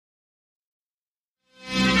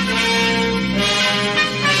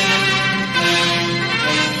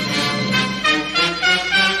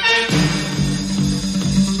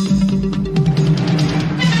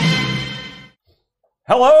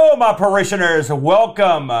Hello, my parishioners.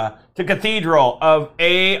 Welcome to Cathedral of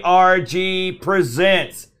ARG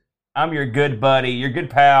Presents. I'm your good buddy, your good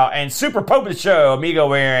pal, and super Pope of the show,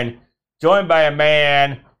 Amigo Aaron, joined by a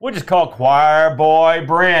man we'll just call Choir Boy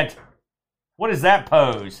Brent. What is that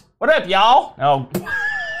pose? What up, y'all? Oh,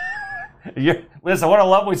 listen, what a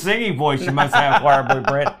lovely singing voice you must have, Choir Boy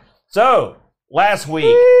Brent. So, last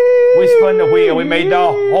week, we spun the wheel. We made the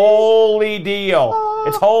holy deal.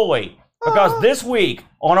 It's holy. Because this week,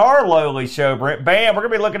 on our lowly show, Brent, bam, we're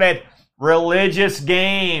going to be looking at religious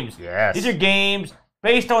games. Yes. These are games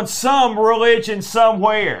based on some religion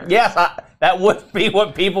somewhere. Yes, that would be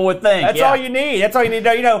what people would think. That's all you need. That's all you need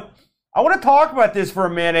to know. I want to talk about this for a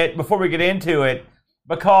minute before we get into it,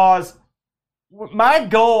 because my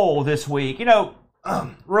goal this week,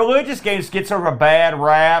 religious games get sort of a bad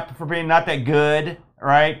rap for being not that good,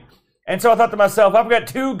 right? And so I thought to myself, I've got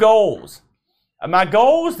two goals. My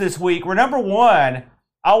goals this week were, number one,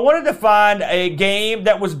 I wanted to find a game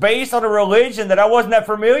that was based on a religion that I wasn't that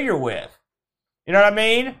familiar with. You know what I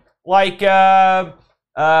mean? Like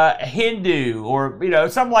Hindu or,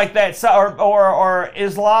 something like that, or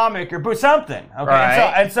Islamic or something. Okay.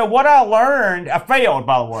 Right. And so what I learned, I failed,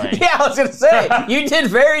 by the way. Yeah, I was going to say, you did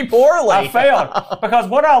very poorly. I failed because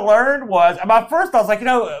what I learned was, I was like,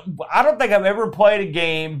 I don't think I've ever played a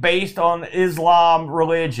game based on Islam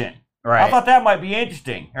religion. Right. I thought that might be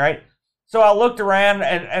interesting, right? So I looked around,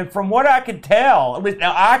 and from what I could tell, at least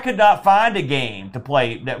now I could not find a game to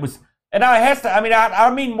play that was, and I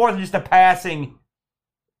mean more than just a passing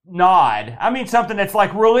nod. I mean something that's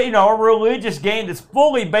like really, a religious game that's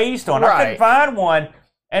fully based on. Right. I couldn't find one,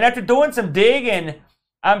 and after doing some digging,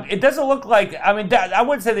 it doesn't look like, I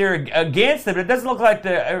wouldn't say they're against it, but it doesn't look like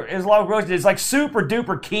the Islamic religion is like super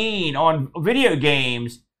duper keen on video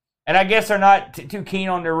games. And I guess they're not too keen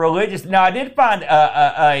on their religious. Now, I did find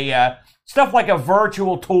stuff like a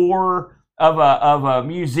virtual tour of a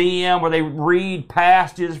museum where they read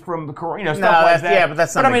passages from the Quran, stuff like that. Yeah, but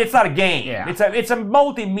that's something. But it's not a game. Yeah. It's a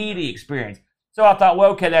multimedia experience. So I thought,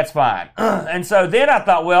 well, okay, that's fine. And so then I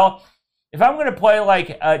thought, well, if I'm going to play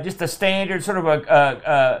like just a standard sort of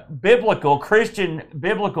a Christian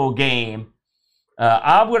biblical game,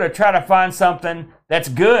 I'm going to try to find something that's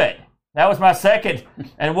good. That was my second,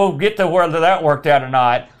 and we'll get to whether that worked out or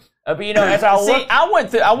not. But as I look,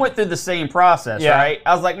 I went through the same process, Yeah. right?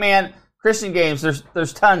 I was like, man, Christian games,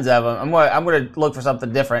 there's tons of them. I'm going to look for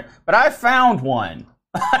something different, but I found one.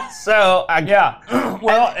 So yeah,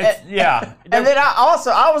 well, and then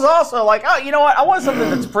I was also like, oh, you know what? I want something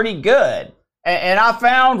that's pretty good. And I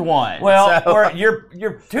found one. Well, so.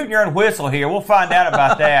 you're tooting your own whistle here. We'll find out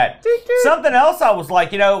about that. Something else I was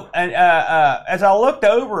like, as I looked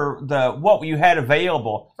over what you had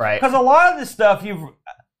available, right? Because a lot of this stuff,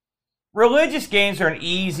 religious games are an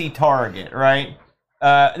easy target, right?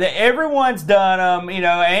 Everyone's done them.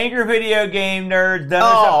 Angry Video Game Nerds done.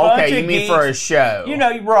 Oh, okay. You mean for a show?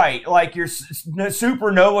 Right? Like your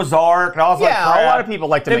Super Noah's Ark and all that. Yeah, a lot of people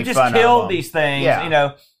like to make fun of them. They've just killed these things,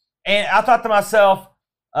 Yeah. And I thought to myself,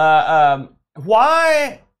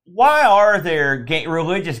 why are there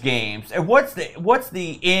religious games, and what's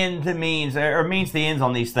the end to means or means the ends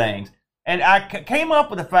on these things? And I came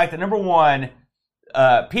up with the fact that, number one,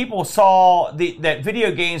 people saw that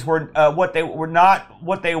video games were what they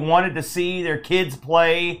wanted to see their kids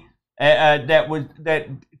play. That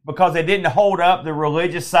because they didn't hold up the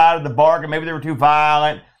religious side of the bargain. Maybe they were too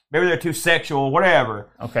violent. Maybe they're too sexual, whatever.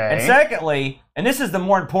 Okay. And secondly, and this is the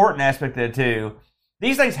more important aspect of it too,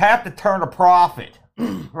 these things have to turn a profit,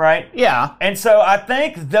 right? Yeah. And so I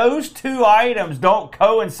think those two items don't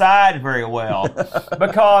coincide very well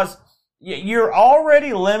because you're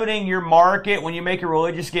already limiting your market when you make a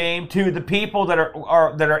religious game to the people that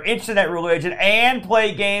are interested in that religion and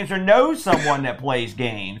play games or know someone that plays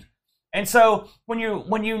games. And so when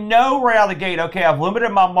you know right out of the gate, okay, I've limited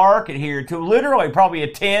my market here to literally probably a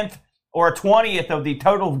 10th or a 20th of the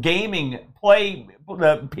total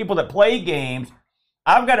the people that play games,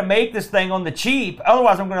 I've got to make this thing on the cheap,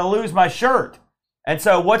 otherwise I'm going to lose my shirt. And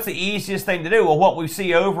so what's the easiest thing to do? Well, what we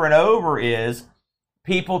see over and over is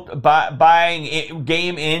people buying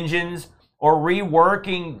game engines or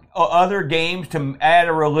reworking other games to add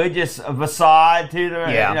a religious facade to them.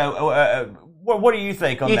 Yeah. What do you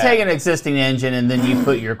think on that? You take an existing engine and then you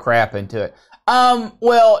put your crap into it.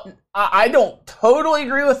 Well, I don't totally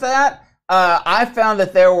agree with that. I found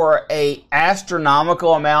that there were a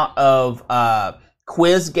astronomical amount of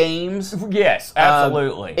quiz games. Yes,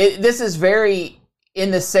 absolutely. This is very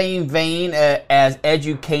in the same vein as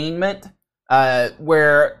edutainment,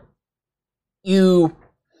 where you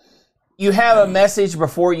have a message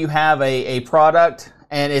before you have a product.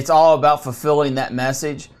 and it's all about fulfilling that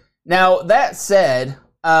message. Now, that said,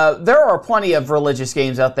 there are plenty of religious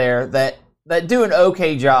games out there that do an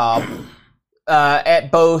okay job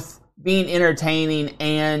at both being entertaining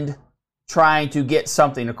and trying to get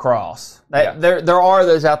something across. There are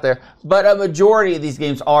those out there, but a majority of these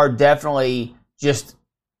games are definitely just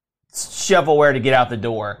shovelware to get out the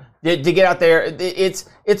door. To get out there,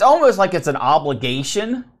 it's almost like it's an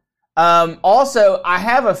obligation. Also, I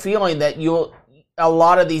have a feeling that a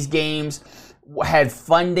lot of these games had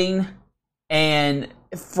funding, and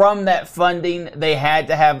from that funding, they had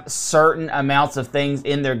to have certain amounts of things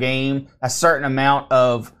in their game, a certain amount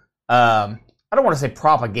of, I don't want to say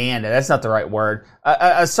propaganda, that's not the right word,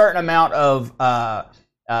 a certain amount of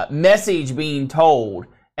message being told,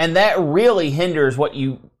 and that really hinders what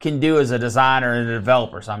you can do as a designer and a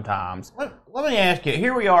developer sometimes. Let me ask you,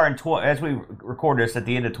 here we are as we record this at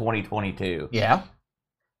the end of 2022. Yeah.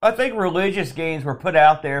 I think religious games were put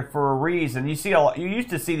out there for a reason. You used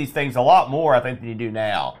to see these things a lot more, I think, than you do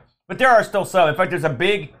now. But there are still some. In fact, there's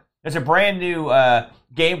a brand new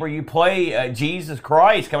game where you play Jesus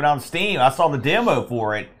Christ coming out on Steam. I saw the demo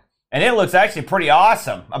for it, and it looks actually pretty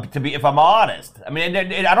awesome. If I'm honest, I mean,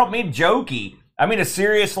 I don't mean jokey. I mean a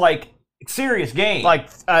serious game. Like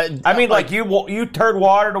you turn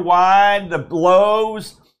water to wine, the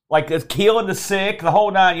loaves, like it's killing the sick, the whole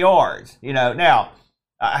 9 yards. Now.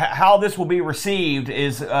 How this will be received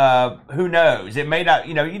is who knows. It may not.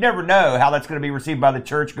 You never know how that's going to be received by the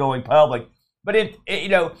church-going public. But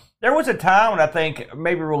there was a time when I think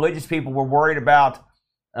maybe religious people were worried about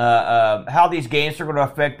how these games are going to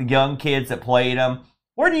affect the young kids that played them.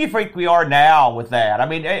 Where do you think we are now with that? I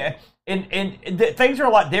mean, things are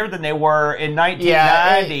a lot different than they were in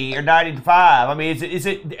 1990 or 95. I mean,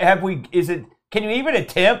 can you even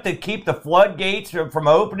attempt to keep the floodgates from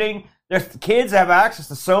opening? There's kids have access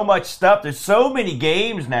to so much stuff. There's so many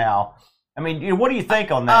games now. I mean, what do you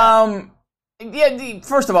think on that?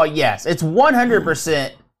 First of all, yes, it's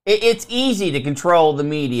 100%. It's easy to control the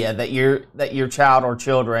media that your child or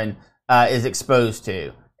children is exposed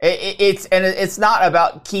to. It's not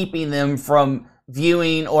about keeping them from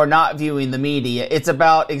viewing or not viewing the media. It's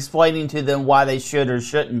about explaining to them why they should or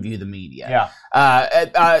shouldn't view the media. Yeah.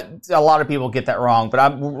 A lot of people get that wrong,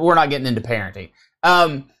 but we're not getting into parenting.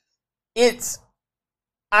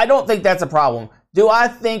 I don't think that's a problem. Do I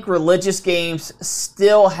think religious games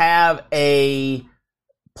still have a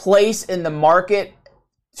place in the market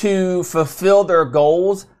to fulfill their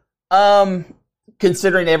goals,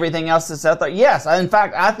 considering everything else that's out there? Yes. In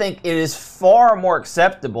fact, I think it is far more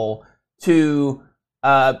acceptable to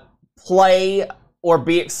play or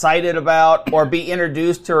be excited about or be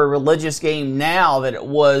introduced to a religious game now than it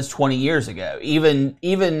was 20 years ago. Even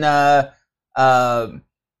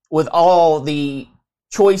with all the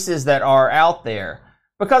choices that are out there,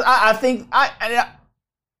 because I think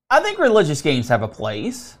religious games have a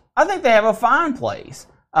place. I think they have a fine place.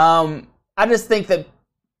 I just think that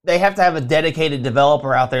they have to have a dedicated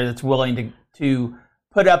developer out there that's willing to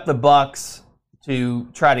put up the bucks to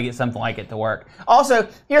try to get something like it to work. Also,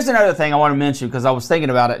 here's another thing I want to mention because I was thinking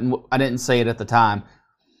about it and I didn't say it at the time.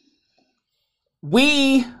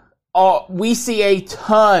 We see a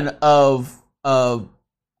ton of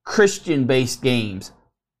Christian-based games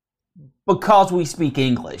because we speak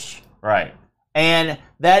English. Right. And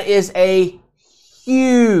that is a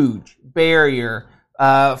huge barrier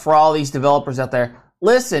for all these developers out there.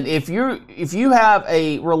 Listen, if you have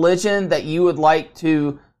a religion that you would like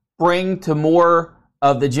to bring to more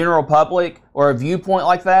of the general public or a viewpoint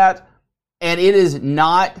like that, and it is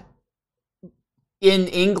not in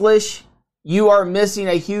English, you are missing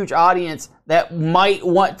a huge audience that might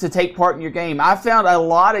want to take part in your game. I found a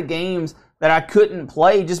lot of games that I couldn't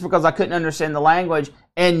play just because I couldn't understand the language,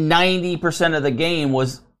 and 90% of the game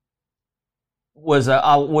was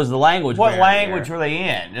the language. What language were they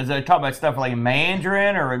in? Is they talking about stuff like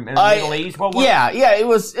Mandarin or Middle East? Yeah. It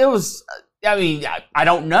was. I mean, I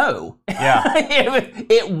don't know. Yeah,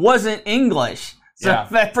 it wasn't English. So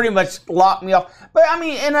that pretty much locked me off. But I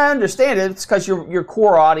mean, and I understand it. It's because your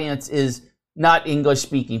core audience is not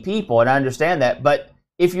English-speaking people, and I understand that. But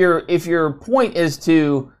if your point is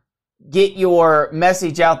to get your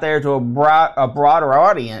message out there to a broader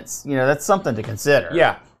audience, that's something to consider.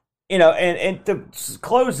 Yeah, and to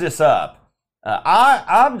close this up,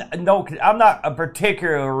 I'm not a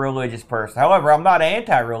particularly religious person. However, I'm not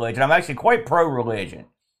anti-religion. I'm actually quite pro-religion,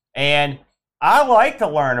 and I like to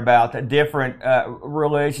learn about the different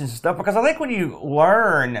religions and stuff because I think when you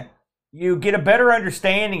learn, you get a better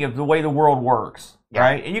understanding of the way the world works,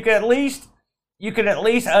 right? And you can at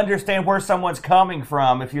least understand where someone's coming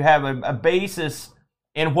from if you have a basis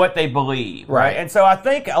in what they believe, Right. And so I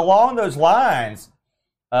think along those lines,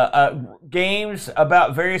 games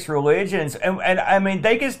about various religions, and I mean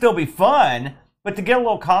they can still be fun, but to get a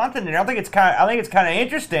little content in, I think it's kind of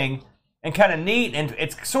interesting and kind of neat, and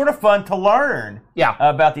it's sort of fun to learn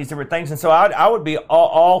about these different things. And so I would be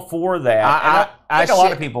all for that. I think a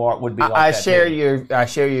lot of people would be. I share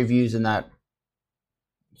your views in that.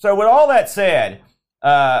 So with all that said,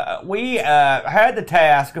 we had the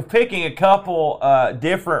task of picking a couple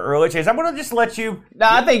different religions. I'm going to just let you. No,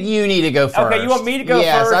 I think you need to go first. Okay, you want me to go first?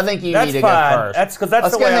 Yes, I think you need to go first. That's because that's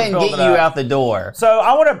Let's the way go ahead I'm and get you out the door. So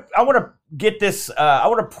I want to get this. I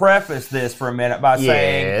want to preface this for a minute by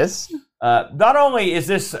saying, not only is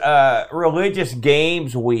this Religious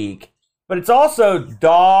Games Week, but it's also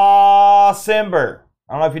Dawcember.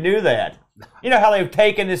 I don't know if you knew that. You know how they've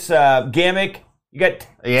taken this gimmick. You got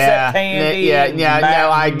Septandy. No,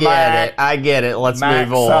 I get it. Let's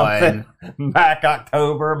move on. Mac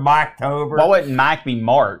October, Mictober. Why wouldn't Mac be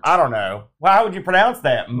March? I don't know. Well, how would you pronounce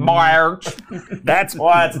that? March. That's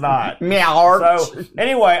why it's not. March. So,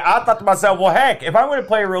 anyway, I thought to myself, well, heck, if I'm going to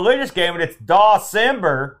play a religious game and it's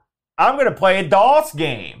Dawcember, I'm going to play a DOS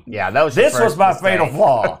game. Yeah, that was This was my fatal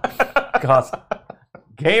flaw. Because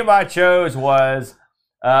game I chose was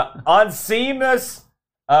Onesimus.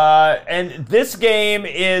 And this game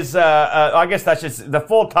is, I guess that's just the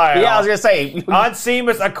full title. Yeah, I was going to say.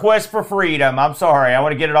 Onesimus, A Quest for Freedom. I'm sorry. I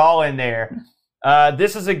want to get it all in there.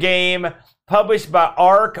 This is a game published by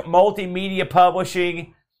Arc Multimedia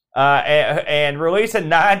Publishing and released in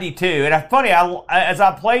 92. And it's funny, as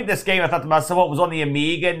I played this game, I thought to myself, what was on the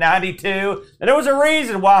Amiga in 92? And there was a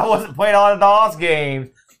reason why I wasn't playing a lot of DOS games.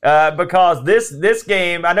 Because this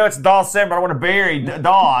game, I know it's Dawcember, I don't want to bury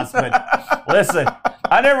DOS, but listen,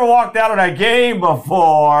 I never walked out on a game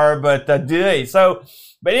before, but I did. So,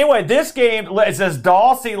 but anyway, this game is as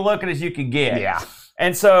DOSy looking as you can get. Yeah.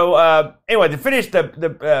 And so, anyway, to finish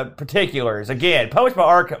the particulars, again, published by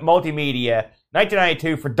Arc Multimedia,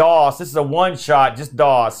 1992 for DOS. This is a one-shot, just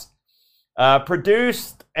DOS.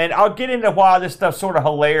 Produced, and I'll get into why this stuff's sort of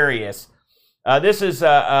hilarious. This is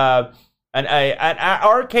an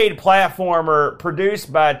arcade platformer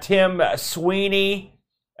produced by Tim Sweeney,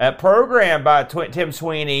 programmed by Tim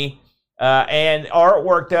Sweeney, and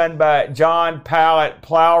artwork done by John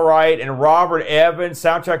Plowright and Robert Evans,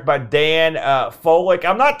 soundtrack by Dan Folick.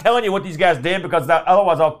 I'm not telling you what these guys did because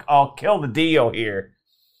otherwise I'll kill the deal here.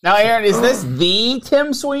 Now, Aaron, is this the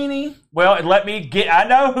Tim Sweeney? Well, I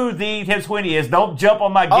know who the Tim Sweeney is. Don't jump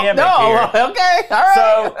on my gimmick here. Okay, all right.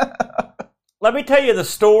 So, let me tell you the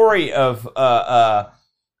story of,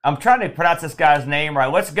 I'm trying to pronounce this guy's name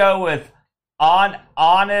right. Let's go with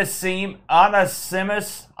Onesimus.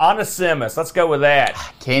 Let's go with that.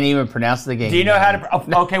 Can't even pronounce the game. Do you know how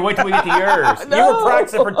to, okay, wait till we get to yours. No. You were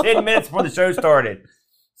practicing for 10 minutes before the show started.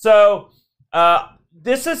 So,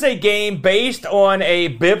 this is a game based on a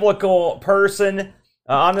biblical person.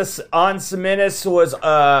 Onesimus was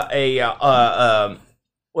a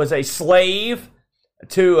slave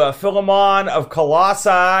to Philemon of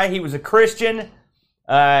Colossae. He was a Christian.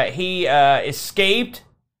 He escaped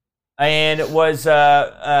and was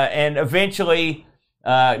and eventually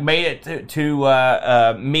made it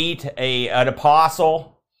to meet an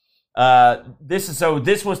apostle.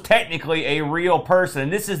 This was technically a real person.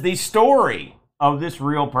 And this is the story of this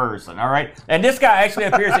real person. All right, and this guy actually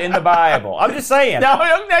appears in the Bible. I'm just saying. No,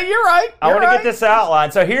 you're right. I want to get this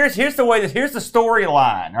outline. So here's the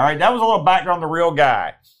storyline. All right, that was a little background on the real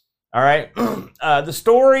guy. All right, the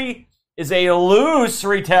story is a loose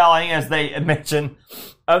retelling, as they mention,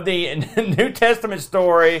 of the New Testament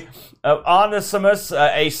story of Onesimus,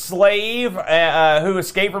 a slave who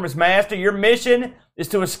escaped from his master. Your mission is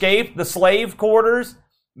to escape the slave quarters,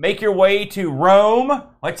 make your way to Rome,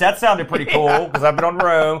 which that sounded pretty cool because I've been on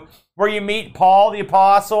Rome, where you meet Paul the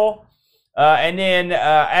Apostle. And then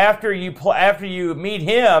after you meet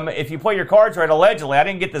him, if you play your cards right, allegedly, I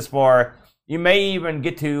didn't get this far, you may even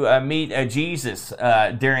get to meet Jesus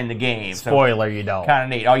during the game. Spoiler, you don't. Kind of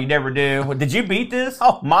neat. Oh, you never do? Did you beat this?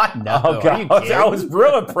 Oh, my, no. Oh, God. I was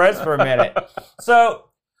real impressed for a minute. So,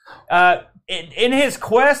 in his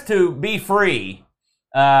quest to be free,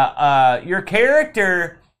 your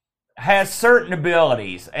character has certain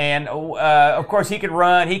abilities. And, of course, he can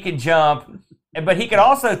run, he can jump, but he can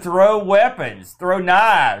also throw weapons, throw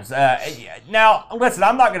knives. Now, listen,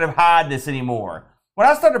 I'm not going to hide this anymore. When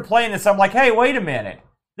I started playing this, I'm like, hey, wait a minute.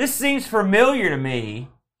 This seems familiar to me,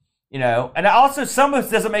 and also some of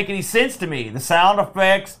this doesn't make any sense to me. The sound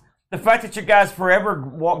effects, the fact that you guys forever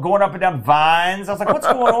going up and down vines. I was like, what's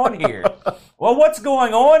going on here? Well, what's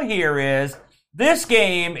going on here is This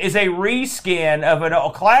game is a reskin of a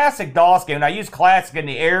classic DOS game, and I use classic in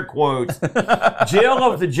the air quotes, Jill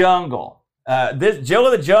of the Jungle. This Jill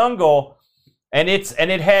of the Jungle, and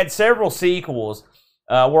it had several sequels.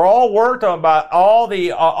 Were all worked on by all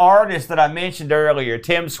the artists that I mentioned earlier.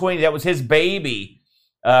 Tim Sweeney, that was his baby.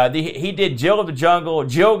 He did Jill of the Jungle,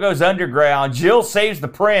 Jill Goes Underground, Jill Saves the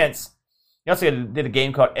Prince. He also did a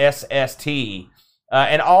game called SST.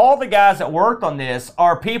 And all the guys that worked on this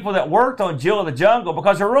are people that worked on Jill of the Jungle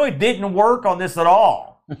because they really didn't work on this at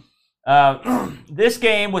all. This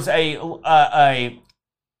game was a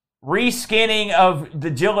reskinning of the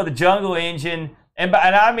Jill of the Jungle engine, and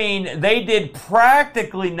I mean they did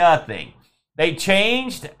practically nothing. They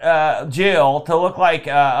changed Jill to look like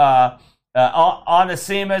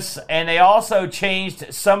Onesimus, and they also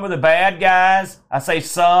changed some of the bad guys. I say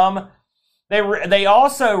some. They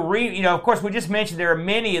also of course, we just mentioned there are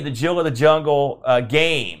many of the Jill of the Jungle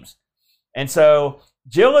games. And so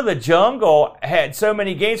Jill of the Jungle had so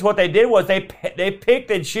many games. What they did was they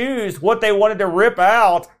picked and chose what they wanted to rip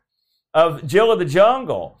out of Jill of the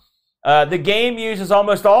Jungle. The game uses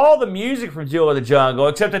almost all the music from Jill of the Jungle,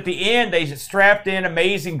 except at the end they strapped in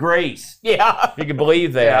Amazing Grace. Yeah. If you can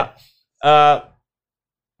believe that. Yeah.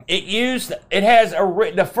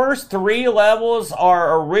 The first 3 levels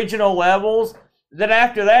are original levels. Then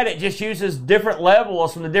after that, it just uses different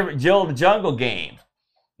levels from the different Jill of the Jungle games.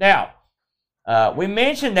 Now, we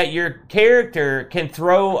mentioned that your character can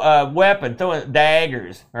throw a weapon, throw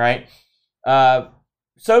daggers, right?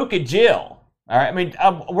 So could Jill. All right. I mean,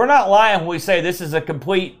 we're not lying when we say this is a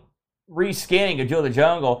complete reskinning of Jill of the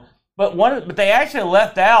Jungle, but they actually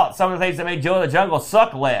left out some of the things that made Jill of the Jungle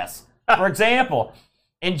suck less. For example,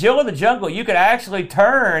 in Jill of the Jungle, you could actually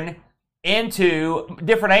turn into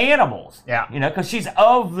different animals. Yeah. Because she's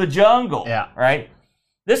of the jungle. Yeah. Right?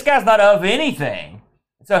 This guy's not of anything.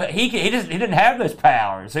 So he didn't have those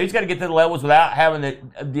powers. So he's got to get to the levels without having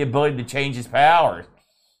the ability to change his powers.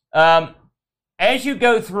 As you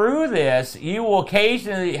go through this, you will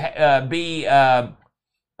occasionally be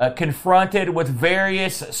confronted with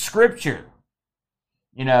various scripture.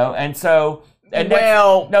 And so...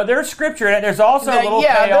 there's scripture in it. There's also a little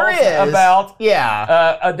tales about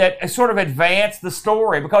that sort of advance the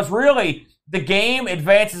story, because really the game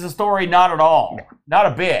advances the story not at all, not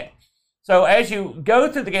a bit. So as you go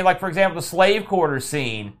through the game, like for example the slave quarters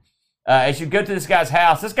scene, as you go to this guy's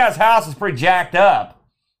house is pretty jacked up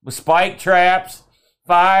with spike traps,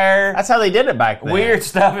 fire. That's how they did it back then. Weird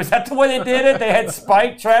stuff. Is that the way they did it? They had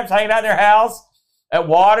spike traps hanging out in their house, at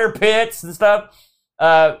water pits and stuff.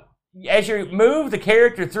 As you move the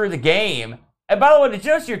character through the game, and by the way,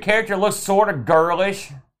 just your character looks sort of girlish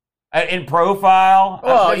in profile.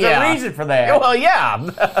 There's a reason for that. Well, yeah.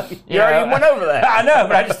 you already went over that. I know,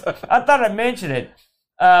 but I thought I'd mention it.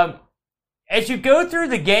 As you go through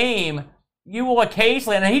the game, you will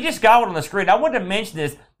occasionally, and he just got one on the screen. I wanted to mention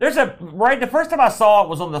this. The first time I saw it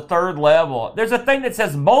was on the 3rd level. There's a thing that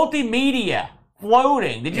says multimedia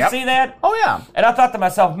floating. Did you see that? Oh, yeah. And I thought to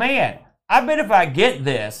myself, man, I bet if I get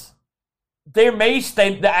this,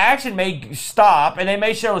 the action may stop, and they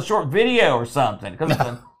may show a short video or something.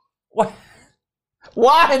 What?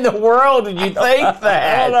 Why in the world did you think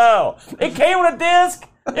that? I don't know. It came with a disc.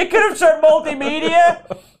 It could have shown multimedia,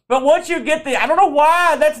 but once you get I don't know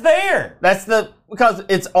why that's there. Because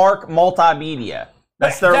it's ARC Multimedia.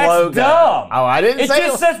 That's their logo. Dumb. Oh, I didn't say it.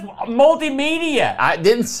 Just says multimedia. I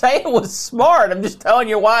didn't say it was smart. I'm just telling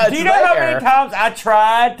you why it's there. Do you know how many times I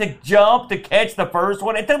tried to jump to catch the first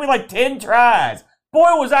one? It took me like 10 tries.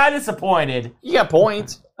 Boy, was I disappointed. You got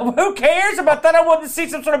points. Who cares about that? I wanted to see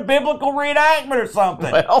some sort of biblical reenactment or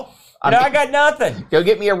something. Well, I got nothing. Go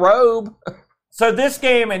get me a robe. So this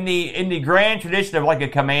game, in the grand tradition of like a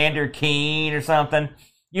Commander Keen or something,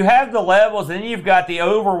 you have the levels, and then you've got the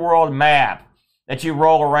overworld map that you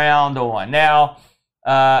roll around on. Now,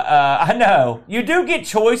 I know you do get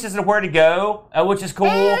choices of where to go, which is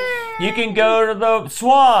cool. You can go to the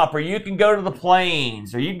swamp, or you can go to the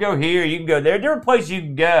plains, or you can go here, you can go there. Different places you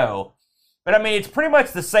can go. But I mean, it's pretty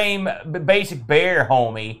much the same basic bear,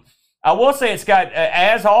 homie. I will say it's got,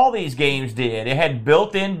 as all these games did, it had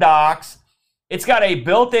built-in docks. It's got a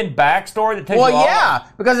built-in backstory that takes you all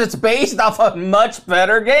because it's based off a much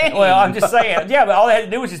better game. Well, I'm just saying. Yeah, but all they had to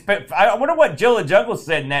do was just... I wonder what Jill of the Jungle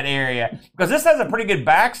said in that area, because this has a pretty good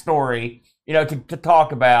backstory, to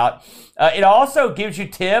talk about. It also gives you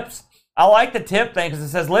tips. I like the tip thing because it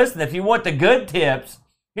says, listen, if you want the good tips,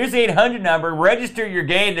 here's the 800 number, register your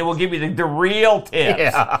game, and we'll give you the real tips.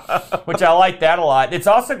 Yeah. Which I like that a lot. It's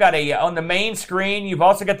also got on the main screen, you've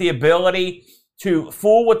also got the ability to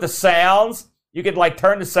fool with the sounds. Yeah. You could like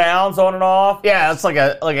turn the sounds on and off. Yeah, it's like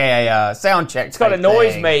a sound check. It's called a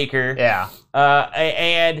noisemaker. Yeah.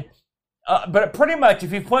 But pretty much,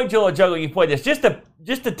 if you've played Jewel Jungle, you played this. Just to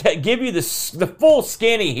give you the full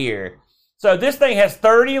skinny here. So this thing has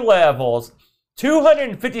 30 levels,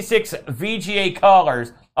 256 VGA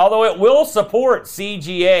colors. Although it will support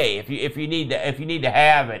CGA if you need to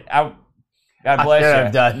have it. God bless you. I should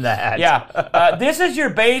have done that. Yeah. This is your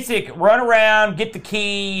basic run around, get the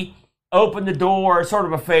key, open the door sort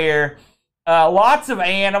of affair. Lots of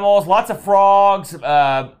animals, lots of frogs,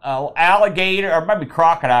 alligator, or maybe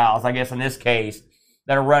crocodiles, I guess in this case,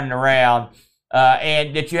 that are running around,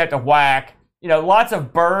 and that you have to whack. Lots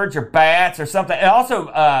of birds or bats or something. And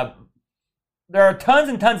also, there are tons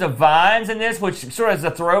and tons of vines in this, which sort of is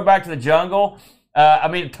a throwback to the jungle.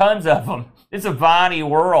 Tons of them. It's a viney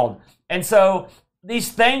world. And so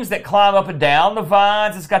these things that climb up and down the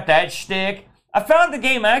vines, it's got that shtick. I found the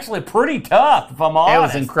game actually pretty tough, if I'm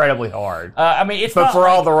honest. It was incredibly hard. It's but not for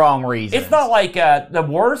all the wrong reasons. It's not like the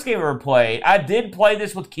worst game I ever played. I did play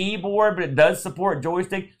this with keyboard, but it does support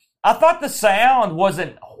joystick. I thought the sound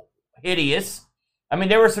wasn't hideous.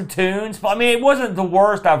 There were some tunes, but it wasn't the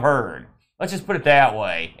worst I've heard. Let's just put it that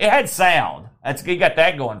way. It had sound. It got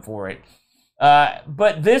that going for it.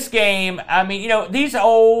 But this game, these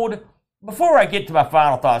old... Before I get to my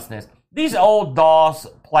final thoughts on this, these old DOS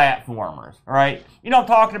platformers, right? I'm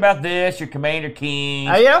talking about this, your Commander King.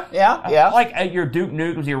 Yeah. Like your Duke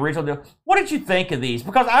Nukem was the original Duke. What did you think of these?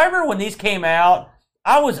 Because I remember when these came out,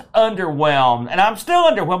 I was underwhelmed, and I'm still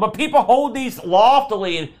underwhelmed, but people hold these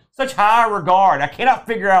loftily in such high regard. I cannot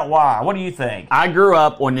figure out why. What do you think? I grew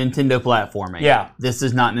up on Nintendo platforming. Yeah. This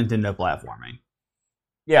is not Nintendo platforming.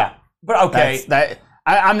 Yeah. But okay.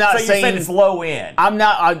 I'm not saying... So you said it's low end.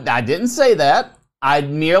 I didn't say that. I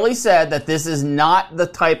merely said that this is not the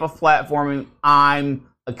type of platforming I'm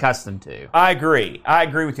accustomed to. I agree. I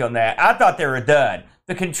agree with you on that. I thought they were a dud.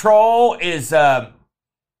 The control is,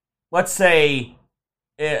 let's say,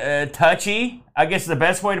 touchy, I guess is the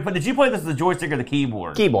best way to put it. Did you play this with the joystick or the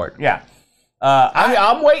keyboard? Keyboard. Yeah.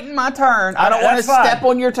 I'm waiting my turn. I don't want to step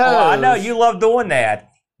on your toes. Oh, I know. You love doing that.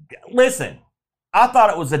 Listen, I thought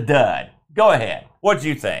it was a dud. Go ahead. What did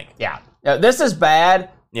you think? Yeah. This is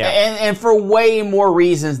bad. Yeah. And for way more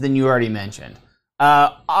reasons than you already mentioned.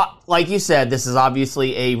 Like you said, this is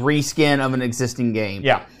obviously a reskin of an existing game.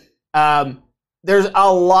 Yeah. There's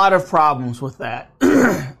a lot of problems with that.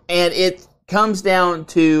 And it comes down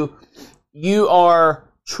to you are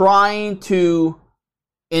trying to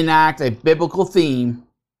enact a biblical theme,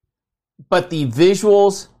 but the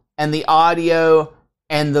visuals and the audio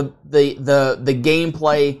and the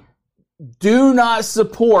gameplay do not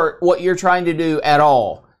support what you're trying to do at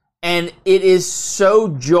all. And it is so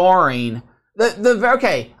jarring.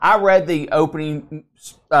 Okay, I read the opening.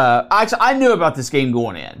 Actually, I knew about this game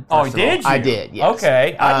going in. Oh, did you? I did, yes.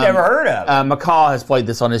 Okay, I've never heard of it. McCall has played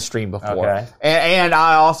this on his stream before. Okay. And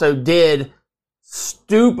I also did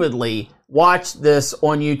stupidly watch this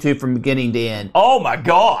on YouTube from beginning to end. Oh, my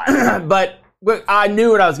God. But I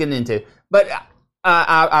knew what I was getting into. But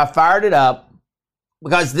I fired it up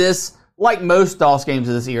because this, like most DOS games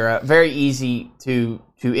of this era, very easy to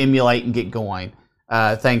emulate and get going.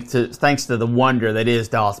 Thanks to the wonder that is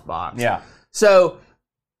DOSBox. Yeah. So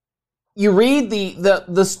you read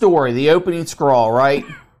the story, the opening scroll, right?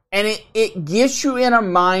 And it gets you in a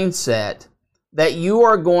mindset that you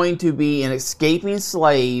are going to be an escaping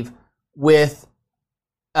slave with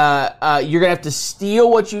you're gonna have to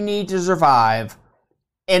steal what you need to survive.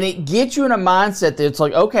 And it gets you in a mindset that it's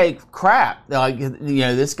like, okay, crap. Like,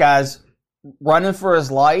 this guy's running for his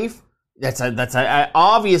life. That's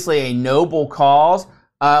obviously a noble cause.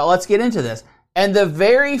 Let's get into this. And the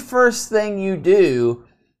very first thing you do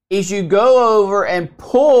is you go over and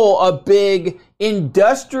pull a big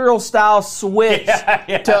industrial-style switch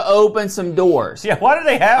to open some doors. Yeah, why did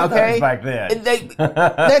they have those back then?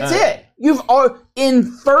 That's it. In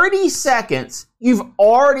 30 seconds, you've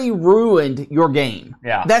already ruined your game.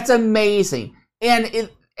 Yeah, that's amazing. And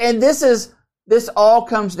this all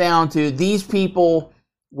comes down to these people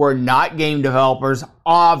were not game developers,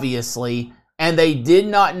 obviously, and they did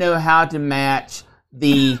not know how to match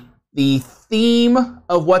the theme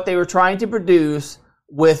of what they were trying to produce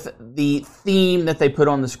with the theme that they put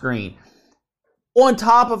on the screen. On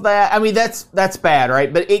top of that, that's bad,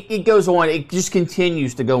 right? But it goes on. It just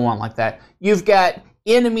continues to go on like that. You've got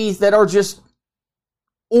enemies that are just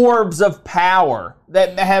orbs of power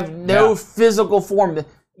that have no physical form.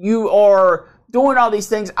 You are doing all these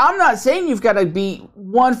things. I'm not saying you've got to be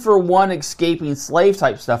one-for-one escaping slave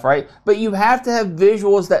type stuff, right? But you have to have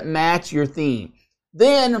visuals that match your theme.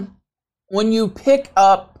 Then, when you pick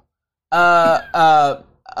up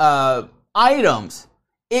items.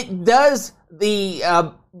 It does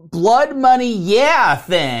the blood money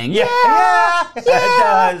thing. Yeah. It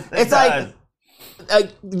does. It's like,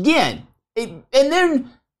 again, and then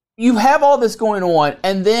you have all this going on,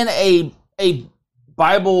 and then a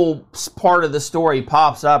Bible part of the story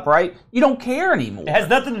pops up, right? You don't care anymore. It has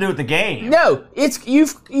nothing to do with the game. No, it's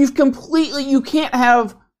you've completely, you can't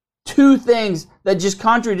have two things that just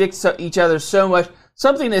contradict each other so much.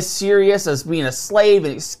 Something as serious as being a slave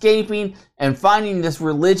and escaping and finding this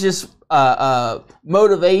religious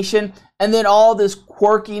motivation, and then all this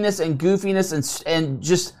quirkiness and goofiness and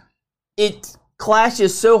just it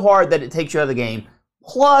clashes so hard that it takes you out of the game.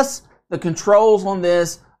 Plus, the controls on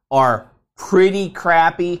this are pretty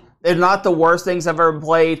crappy. They're not the worst things I've ever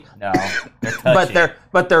played. No, they're touchy.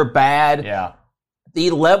 but they're bad. Yeah. The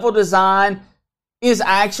level design is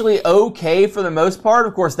actually okay for the most part.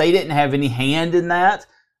 Of course, they didn't have any hand in that.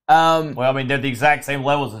 Well, I mean, they're the exact same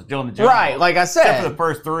levels as Jill in the Jungle. Right, like I said. Except for the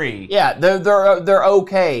first three. Yeah, they're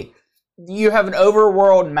okay. You have an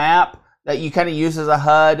overworld map that you kind of use as a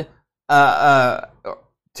HUD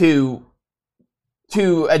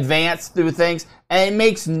to advance through things, and it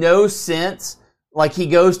makes no sense. Like, he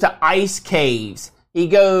goes to ice caves, he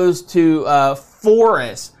goes to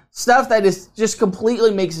forests, stuff that is just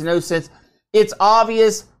completely makes no sense. It's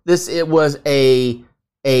obvious it was a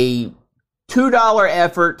 $2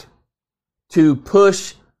 effort to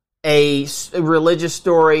push a religious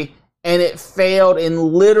story, and it failed in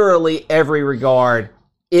literally every regard.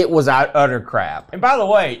 It was utter crap. And by the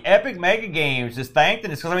way, Epic Mega Games is thanking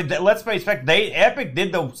this because, I mean, let's face it, Epic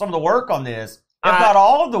did some of the work on this, if not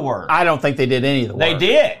all of the work. I don't think they did any of the work. They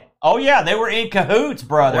did. Oh yeah, they were in cahoots,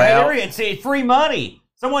 brother. Well, it's free money.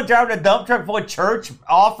 Someone driving a dump truck full of church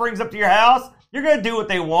offerings up to your house, you're gonna do what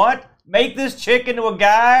they want. Make this chick into a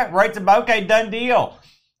guy, writes a okay, done deal.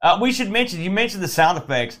 We should mention, you mentioned the sound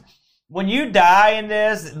effects. When you die in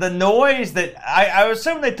this, the noise that I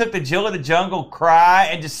assume they took the Jill of the Jungle cry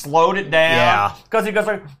and just slowed it down. Yeah. Because he goes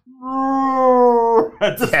like,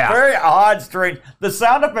 it's just very odd, strange. The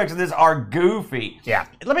sound effects of this are goofy. Yeah.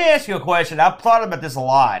 Let me ask you a question. I've thought about this a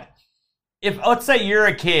lot. If, let's say you're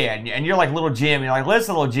a kid and you're like little Jimmy, you're like,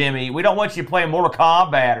 listen, little Jimmy, we don't want you playing Mortal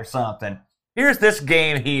Kombat or something. Here's this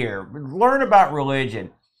game here. Learn about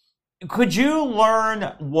religion. Could you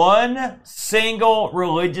learn one single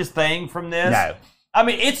religious thing from this? No. I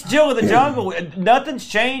mean, it's Jill of the Jungle. Nothing's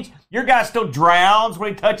changed. Your guy still drowns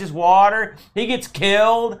when he touches water. He gets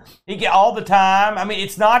killed. He get all the time. I mean,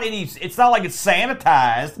 it's not like it's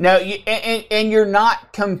sanitized. No, and you're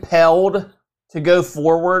not compelled to go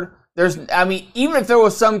forward. Even if there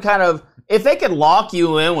was some kind of, if they could lock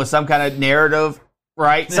you in with some kind of narrative,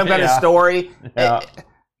 right? Some kind of story. Yeah.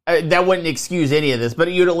 That wouldn't excuse any of this,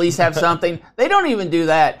 but you'd at least have something. They don't even do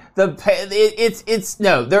that. There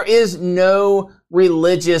is no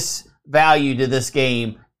religious value to this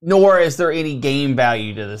game, nor is there any game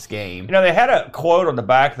value to this game. You know, they had a quote on the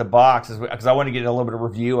back of the box because I want to get a little bit of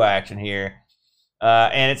review action here,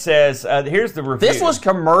 and it says, "Here's the review." This was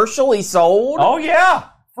commercially sold? Oh yeah,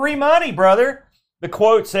 free money, brother. The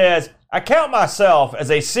quote says, "I count myself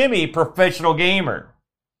as a semi-professional gamer,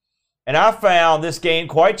 and I found this game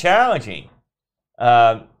quite challenging.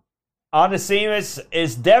 Onesimus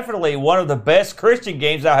is definitely one of the best Christian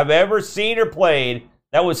games I have ever seen or played."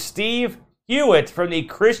 That was Steve Hewitt from the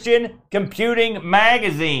Christian Computing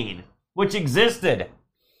Magazine, which existed.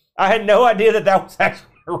 I had no idea that was actually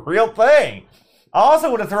a real thing. I also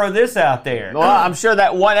want to throw this out there. Well, I'm sure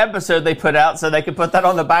that one episode they put out so they could put that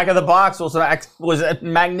on the back of the box was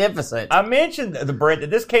magnificent. I mentioned, Brent, that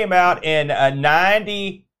this came out in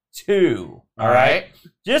 92. All right.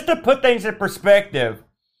 Just to put things in perspective,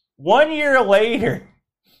 1 year later,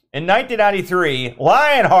 in 1993,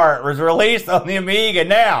 Lionheart was released on the Amiga.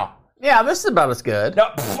 Now, yeah, this is about as good.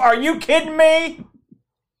 No, are you kidding me?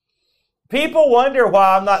 People wonder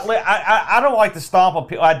why I'm not. I don't like to stomp on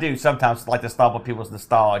people. I do sometimes like to stomp on people's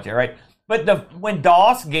nostalgia, right? But when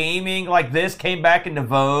DOS gaming like this came back into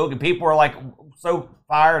vogue and people were like so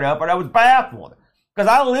fired up, and I was baffled because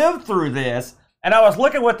I lived through this. And I was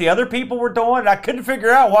looking at what the other people were doing, and I couldn't figure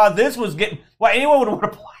out why anyone would want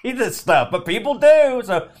to play this stuff. But people do.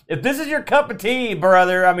 So if this is your cup of tea,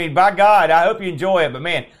 brother, I mean, by God, I hope you enjoy it. But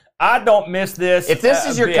man, I don't miss this. If this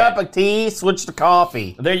is your cup of tea, switch to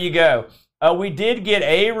coffee. There you go. We did get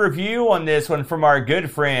a review on this one from our good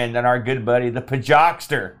friend and our good buddy, the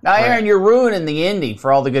Pajockster. Now, Aaron, you're ruining the ending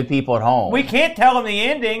for all the good people at home. We can't tell them the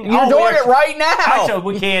ending. You're doing it right now. Actually,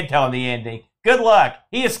 we can tell them the ending. Good luck.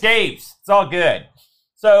 He escapes. It's all good.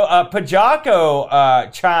 So,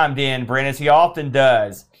 Pajako chimed in, Brent, as he often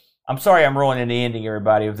does. I'm sorry I'm ruining the ending,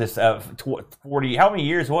 everybody, of this 40. How many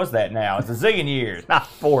years was that now? It's a zillion years. Not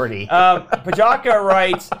 40. Pajako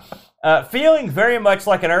writes, feeling very much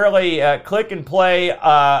like an early click and play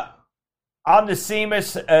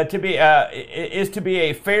Onesimus is to be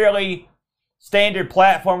a fairly standard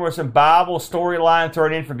platformer with some Bible storyline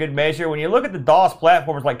thrown in for good measure. When you look at the DOS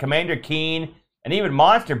platformers like Commander Keen and even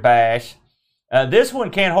Monster Bash, this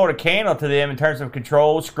one can't hold a candle to them in terms of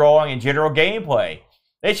controls, scrolling, and general gameplay.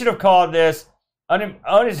 They should have called this, I don't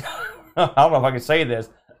know if I can say this,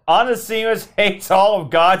 Onesimus hates all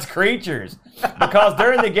of God's creatures. Because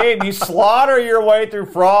during the game, you slaughter your way through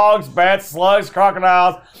frogs, bats, slugs,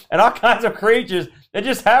 crocodiles, and all kinds of creatures that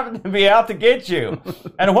just happen to be out to get you.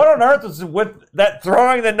 And what on earth was with that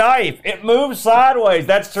throwing the knife? It moves sideways.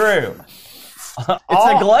 That's true. It's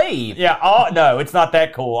a glaive. Yeah, no, it's not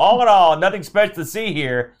that cool. All in all, nothing special to see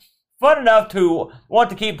here. Fun enough to want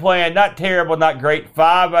to keep playing. Not terrible, not great.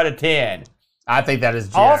 5 out of 10. I think that is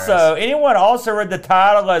generous. Also, anyone also read the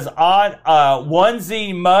title as on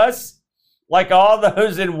onesie must, like all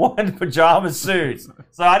those in one pajama suits.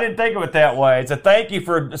 So I didn't think of it that way. So thank you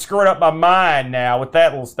for screwing up my mind now with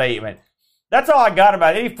that little statement. That's all I got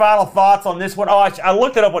about it. Any final thoughts on this one? Oh, I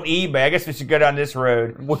looked it up on eBay. I guess we should go down this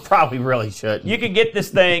road. We probably really should. You can get this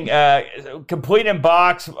thing complete in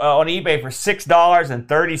box on eBay for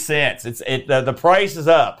 $6.30. The price is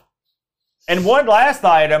up. And one last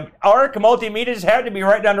item, Arc Multimedia just happened to be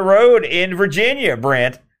right down the road in Virginia,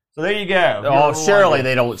 Brent. So there you go. Oh, surely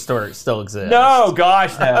they don't still exist. No,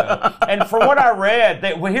 gosh, no. And from what I read,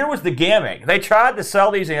 here was the gimmick. They tried to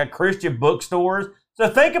sell these in Christian bookstores. So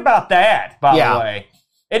think about that, by the way.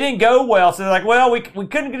 It didn't go well, so they're like, well, we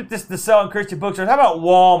couldn't get this to sell in Christian bookstores. How about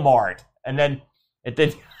Walmart? And then it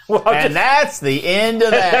did. Well, and that's the end of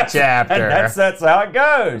that chapter. And that's how it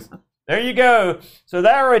goes. There you go. So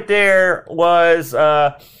that right there was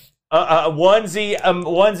a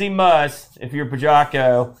onesie must if you're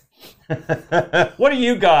Pajako. What do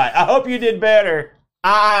you got? I hope you did better.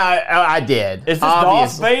 I did. Is this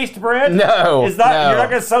DOS-based, Brent? No. You're not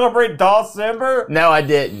going to celebrate DOS-Cember? No, I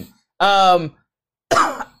didn't. I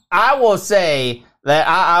will say that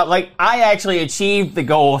I actually achieved the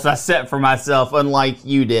goals I set for myself, unlike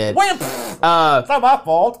you did. Well, it's not my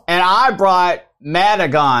fault. And I brought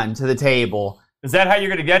Madagon to the table. Is that how you're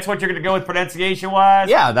going to? That's what you're going to go with pronunciation-wise?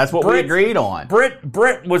 Yeah, that's what we agreed on.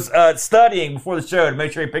 Britt was studying before the show to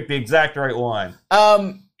make sure he picked the exact right one.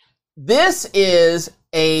 This is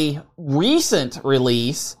a recent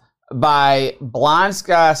release by Blind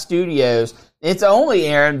Sky Studios. It's only,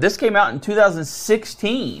 Aaron, this came out in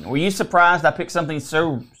 2016. Were you surprised I picked something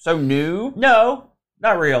so new? No,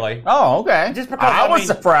 not really. Oh, okay. Just because I was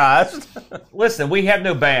surprised. Listen, we have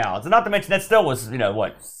no bounds. And not to mention that still was,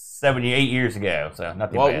 78 years ago, so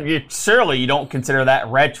nothing bad. Surely you don't consider that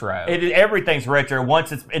retro. Everything's retro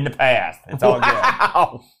once it's in the past. It's all good.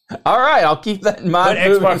 Wow. All right, I'll keep that in mind.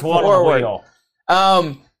 Put Xbox One on the wheel.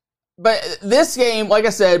 But this game, like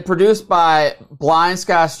I said, produced by Blind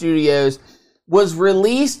Sky Studios, was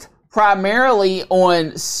released primarily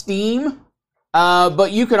on Steam,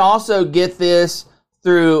 but you can also get this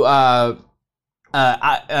through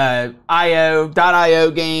IO.io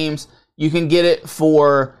games. You can get it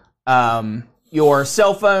for your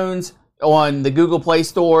cell phones on the Google Play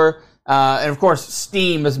Store. And of course,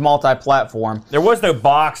 Steam is multi-platform. There was no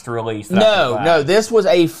boxed release. No. This was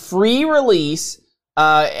a free release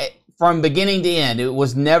from beginning to end. It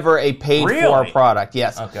was never a paid-for product.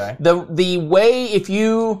 Yes. Okay. The way, if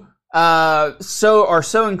you are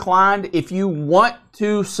so inclined, if you want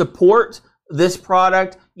to support this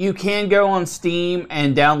product, you can go on Steam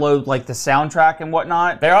and download like the soundtrack and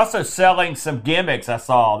whatnot. They're also selling some gimmicks I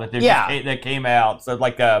saw that that came out. So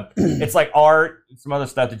like it's like art and some other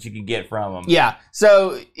stuff that you can get from them. Yeah.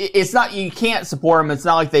 So it's not, you can't support them. It's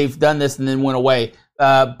not like they've done this and then went away.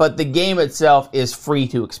 But the game itself is free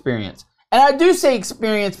to experience. And I do say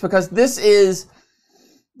experience because this is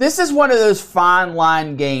one of those fine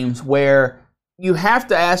line games where you have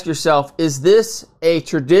to ask yourself, is this a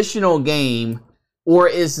traditional game or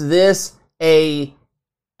is this a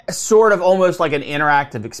sort of almost like an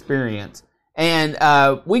interactive experience? And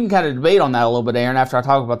we can kind of debate on that a little bit, Aaron, after I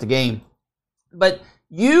talk about the game. But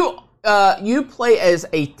you play as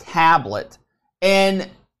a tablet, and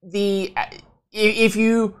if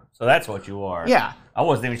you... So that's what you are. Yeah. I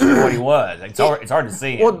wasn't even sure what he was. It's hard to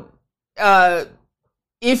see him. Well,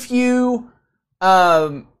 if you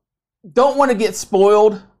don't want to get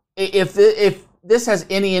spoiled, if this has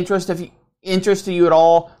any interest to you at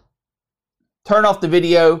all, turn off the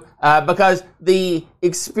video because the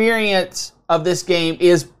experience of this game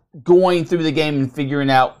is going through the game and figuring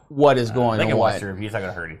out what is going on. They can watch the review. It's not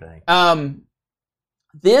going to hurt anything.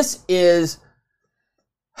 This is,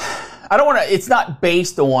 I don't want to, it's not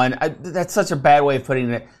based on, that's such a bad way of putting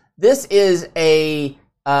it. This is a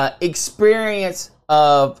experience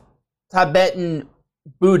of Tibetan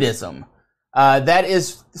Buddhism. That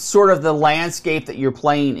is sort of the landscape that you're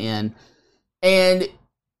playing in. And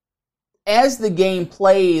as the game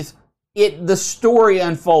plays, the story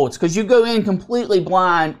unfolds. Because you go in completely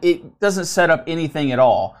blind, it doesn't set up anything at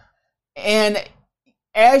all. And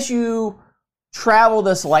as you travel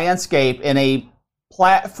this landscape in a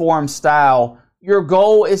platform style, your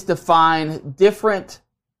goal is to find different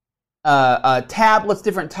tablets,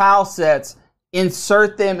 different tile sets,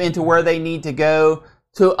 insert them into where they need to go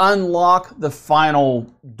to unlock the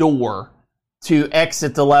final door to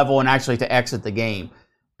exit the level and actually to exit the game.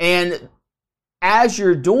 And as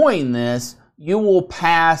you're doing this, you will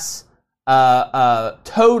pass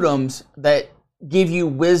totems that give you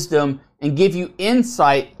wisdom and give you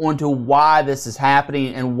insight onto why this is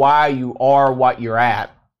happening and why you are what you're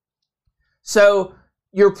at. So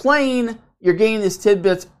you're playing, you're getting these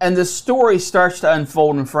tidbits, and the story starts to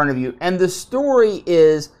unfold in front of you. And the story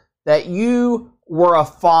is that you were a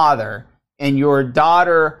father, and your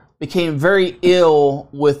daughter became very ill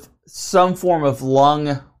with some form of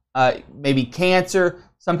lung, maybe cancer,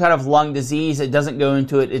 some kind of lung disease. It doesn't go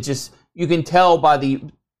into it. It just, you can tell by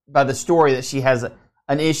the story that she has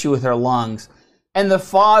an issue with her lungs. And the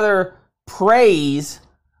father prays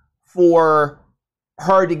for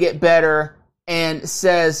her to get better and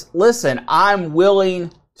says, listen, I'm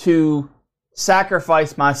willing to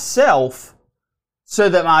sacrifice myself so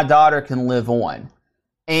that my daughter can live on.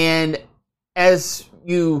 And as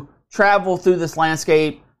you travel through this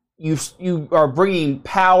landscape, you are bringing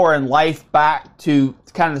power and life back to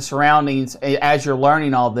kind of the surroundings as you're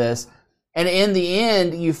learning all this. And in the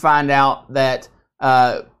end, you find out that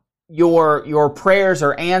your prayers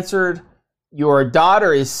are answered, your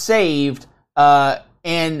daughter is saved,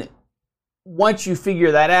 and once you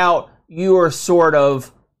figure that out, you are sort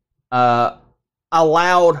of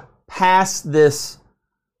allowed past this.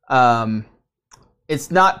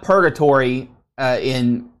 It's not purgatory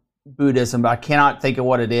in Buddhism, but I cannot think of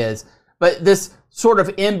what it is. But this sort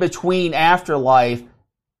of in-between afterlife,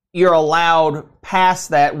 you're allowed past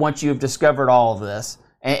that once you've discovered all of this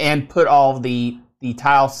and put all of the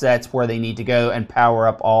tile sets where they need to go and power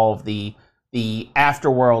up all of the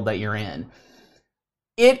afterworld that you're in.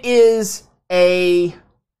 It is a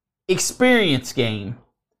experience game,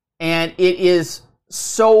 and it is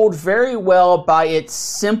sold very well by its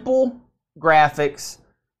simple graphics,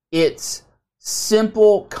 its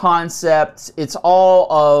simple concepts. It's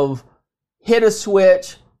all of hit a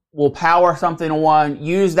switch, we'll power something on,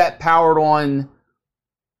 use that powered on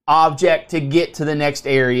object to get to the next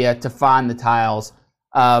area to find the tiles.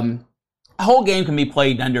 The whole game can be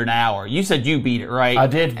played in under an hour. You said you beat it, right? I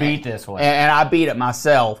did beat this one. And I beat it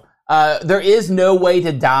myself. There is no way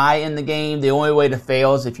to die in the game. The only way to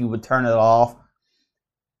fail is if you would turn it off.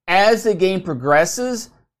 As the game progresses,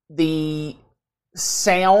 the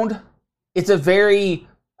sound, it's a very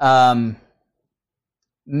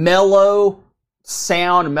mellow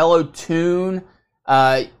sound, mellow tune.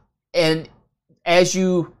 And as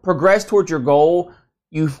you progress towards your goal,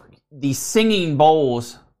 the singing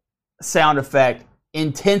bowls sound effect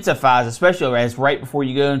intensifies, especially as right before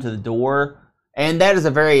you go into the door. And that is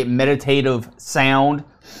a very meditative sound.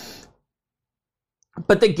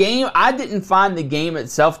 But the game, I didn't find the game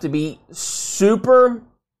itself to be super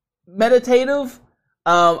meditative.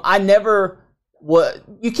 You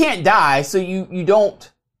can't die, so you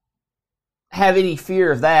don't have any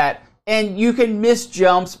fear of that. And you can miss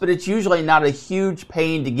jumps, but it's usually not a huge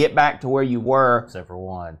pain to get back to where you were. Except for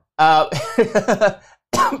one.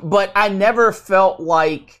 But I never felt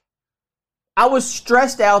like I was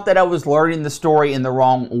stressed out that I was learning the story in the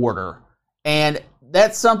wrong order. And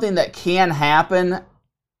that's something that can happen.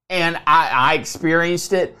 And I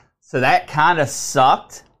experienced it. So that kind of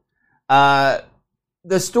sucked. The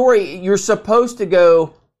story, you're supposed to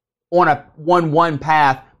go on a 1-1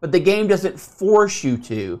 path, but the game doesn't force you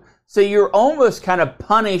to. So you're almost kind of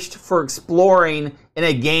punished for exploring in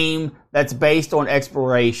a game that's based on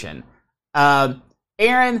exploration.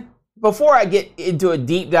 Aaron, before I get into a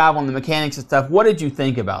deep dive on the mechanics and stuff, what did you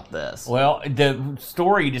think about this? Well, the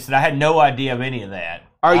story you just said, I had no idea of any of that.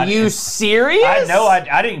 Are you serious?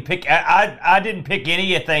 I didn't pick. I didn't pick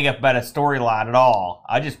anything about a storyline at all.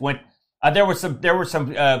 I just went. There were some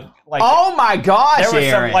like. Oh my gosh! There were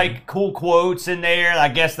Aaron. some like cool quotes in there. I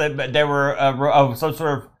guess that they were of some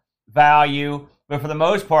sort of value. But for the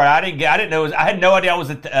most part, I didn't know. I had no idea it was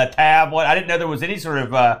a tablet. I didn't know there was any sort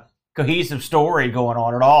of cohesive story going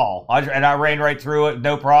on at all. I ran right through it,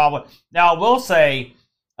 no problem. Now I will say,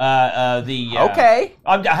 okay.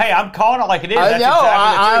 I'm calling it like it is. That's know.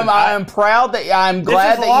 Exactly I'm proud that I'm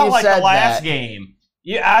glad that you like said the last that. game.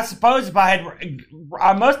 Yeah, I suppose if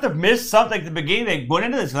I must have missed something at the beginning. They went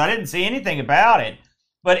into this because I didn't see anything about it.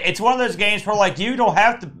 But it's one of those games where, like, you don't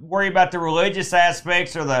have to worry about the religious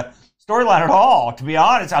aspects or the storyline at all. To be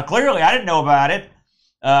honest, clearly I didn't know about it.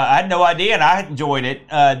 I had no idea, and I enjoyed it.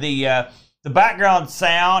 The background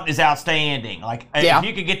sound is outstanding. Like, if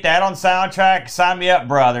you could get that on soundtrack, sign me up,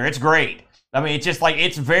 brother. It's great. I mean, it's just like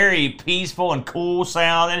it's very peaceful and cool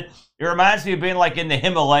sounding. It reminds me of being like in the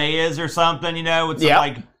Himalayas or something, you know. It's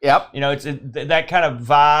like, you know, it's that kind of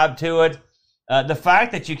vibe to it. The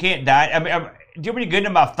fact that you can't die. I mean, do you have any good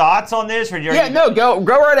enough thoughts on this? Or go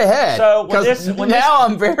right ahead. So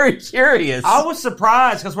I'm very curious. I was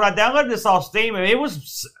surprised because when I downloaded this off Steam, it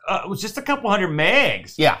was just a couple hundred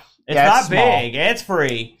megs. Yeah, it's not big. And it's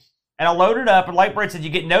free. And I loaded it up, and like Brett said, you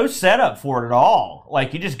get no setup for it at all.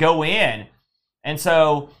 Like, you just go in. And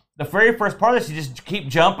so the very first part of this, you just keep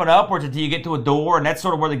jumping upwards until you get to a door, and that's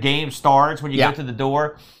sort of where the game starts when you go to the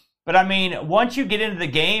door. But I mean, once you get into the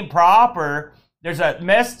game proper, there's a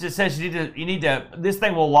message that says you need to. This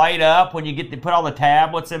thing will light up when you get to put all the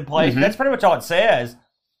tablets in place. That's pretty much all it says.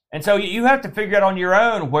 And so you have to figure out on your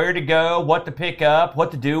own where to go, what to pick up, what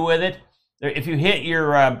to do with it. If you hit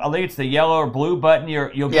your, I think it's the yellow or blue button,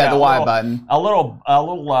 you'll get the Y button.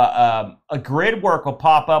 A grid work will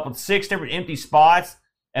pop up with 6 different empty spots,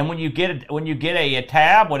 and when you get a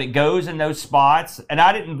tablet, it goes in those spots. And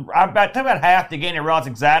I took about half the game to realize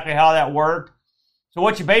exactly how that worked. So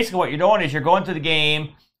what you're doing is you're going through the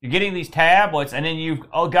game, you're getting these tablets, and then you've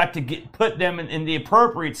got to put them in the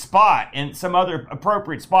appropriate spot, in some other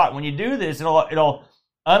appropriate spot. When you do this, it'll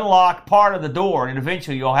unlock part of the door, and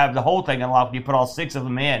eventually you'll have the whole thing unlocked when you put all 6 of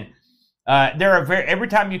them in. Every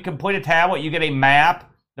time you complete a tablet, you get a map.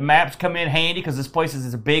 The maps come in handy because this place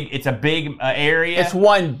is a big area. It's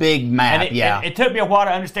one big map. And it took me a while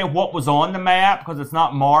to understand what was on the map because it's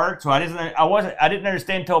not marked. So I didn't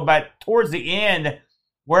understand until about towards the end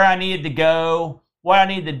where I needed to go, where I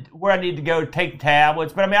needed to go to take the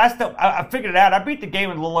tablets. But I mean, I figured it out. I beat the game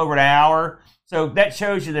in a little over an hour, so that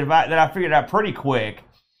shows you that I figured it out pretty quick.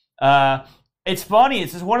 It's funny.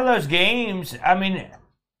 It's just one of those games. I mean,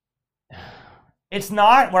 it's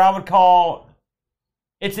not what I would call.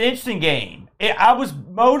 It's an interesting game. I was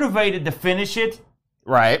motivated to finish it.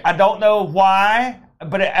 Right. I don't know why,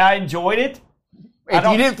 but I enjoyed it. If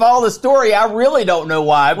you didn't follow the story, I really don't know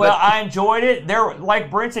why. Well, I enjoyed it.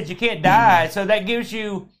 Like Brent said, you can't die, so that gives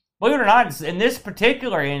you, believe it or not, in this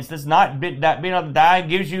particular instance, not being able to die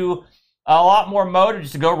gives you a lot more motive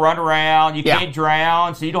just to go run around. You can't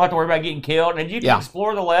drown, so you don't have to worry about getting killed, and you can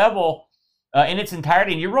explore the level in its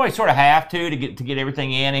entirety, and you really sort of have to get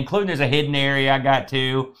everything in, including there's a hidden area I got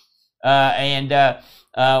to,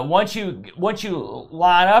 once you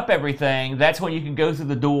line up everything, that's when you can go through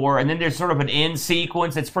the door, and then there's sort of an end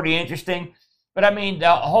sequence that's pretty interesting. But I mean,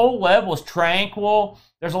 the whole level is tranquil.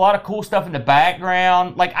 There's a lot of cool stuff in the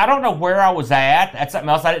background. Like, I don't know where I was at. That's something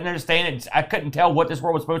else I didn't understand. I couldn't tell what this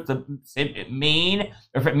world was supposed to mean,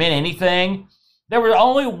 or if it meant anything. There was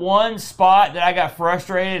only one spot that I got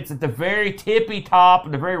frustrated. It's at the very tippy top,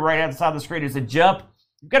 on the very right-hand side of the screen. There's a jump.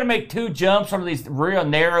 You've got to make 2 jumps on these real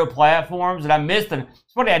narrow platforms, and I missed them.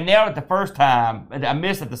 It's funny, I nailed it the first time, and I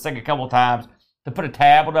missed it the second couple of times to put a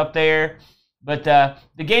tablet up there. But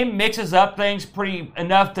the game mixes up things pretty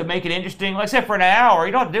enough to make it interesting. Like I said, for an hour,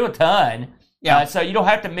 you don't have to do a ton. So you don't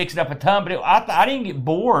have to mix it up a ton. But I didn't get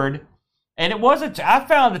bored. And it wasn't. I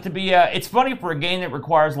found it to be. It's funny for a game that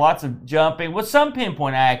requires lots of jumping with some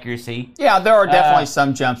pinpoint accuracy. Yeah, there are definitely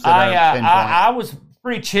some jumps that are pinpoint. I was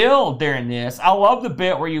pretty chilled during this. I love the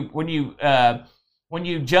bit where when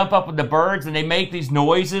you jump up with the birds and they make these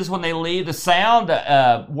noises when they leave. The sound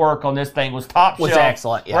work on this thing was top shelf. Was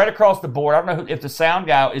excellent. Yeah. Right across the board. I don't know if the sound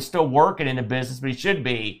guy is still working in the business, but he should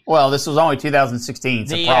be. Well, this was only 2016,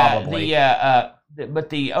 so probably. But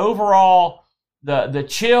the overall. The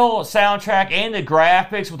chill soundtrack and the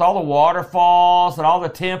graphics with all the waterfalls and all the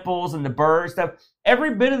temples and the bird stuff,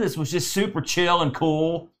 every bit of this was just super chill and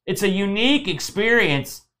cool. It's a unique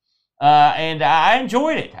experience, and I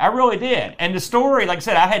enjoyed it. I really did. And the story, like I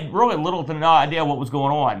said, I had really little to no idea what was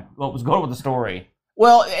going on with the story.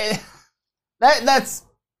 Well, that's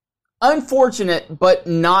unfortunate, but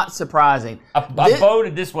not surprising. I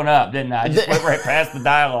voted this one up, didn't I? I just went right past the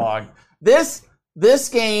dialogue. This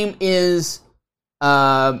game is...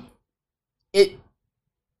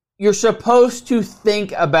 you're supposed to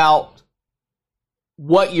think about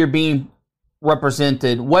what's being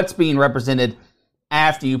represented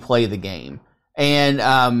after you play the game.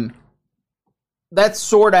 And that's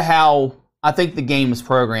sort of how I think the game is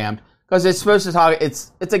programmed, because it's supposed to talk.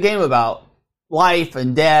 It's a game about life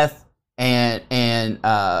and death and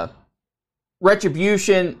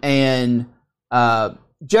retribution and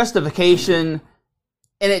justification,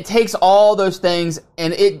 and it takes all those things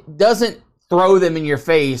and it doesn't throw them in your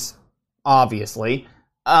face. Obviously,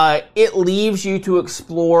 it leaves you to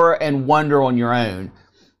explore and wonder on your own.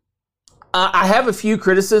 I have a few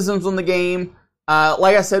criticisms on the game.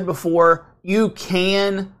 Like I said before, you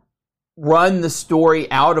can run the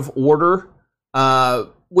story out of order,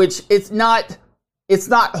 which it's not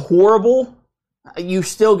horrible. You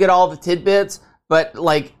still get all the tidbits, but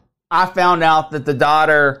like I found out that the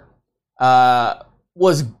daughter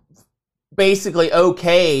was basically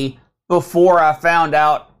okay before I found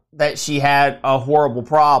out that she had a horrible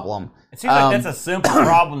problem. It seems like that's a simple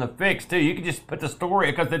problem to fix, too. You can just put the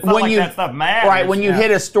story, because it's not like that stuff matters. Right, when you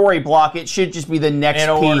hit a story block, it should just be the next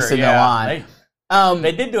piece in the line.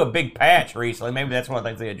 They did do a big patch recently. Maybe that's one of the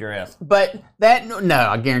things they addressed. But no,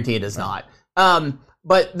 I guarantee it does not.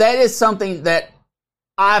 But that is something that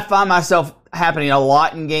I find myself happening a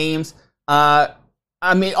lot in games. I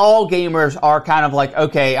mean, all gamers are kind of like,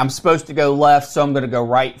 okay, I'm supposed to go left, so I'm going to go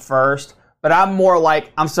right first. But I'm more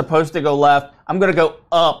like, I'm supposed to go left, I'm going to go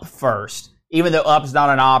up first. Even though up's not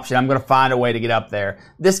an option, I'm going to find a way to get up there.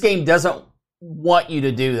 This game doesn't want you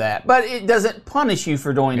to do that, but it doesn't punish you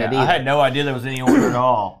for doing it either. I had no idea there was any order at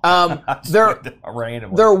all.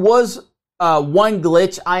 There was one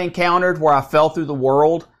glitch I encountered where I fell through the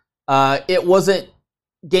world. It wasn't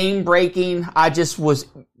game-breaking. I just was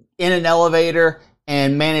in an elevator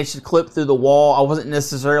and managed to clip through the wall. I wasn't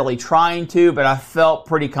necessarily trying to, but I felt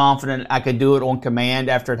pretty confident I could do it on command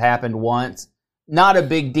after it happened once. Not a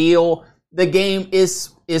big deal. The game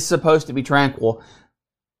is supposed to be tranquil.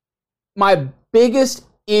 My biggest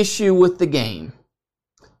issue with the game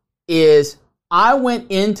is I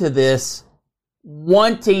went into this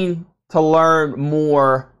wanting to learn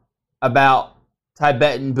more about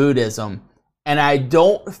Tibetan Buddhism, and I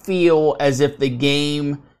don't feel as if the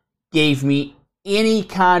game gave me any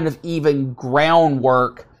kind of even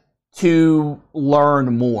groundwork to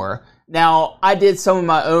learn more. Now, I did some of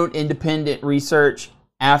my own independent research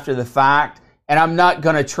after the fact, and I'm not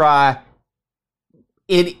going to try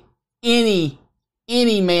in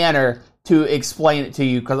any manner to explain it to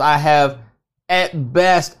you, because I have, at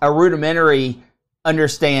best, a rudimentary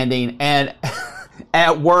understanding, and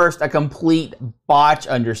at worst, a complete botch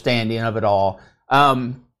understanding of it all.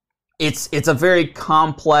 It's a very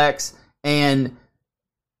complex and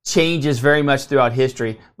changes very much throughout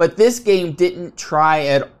history. But this game didn't try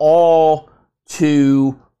at all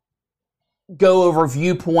to go over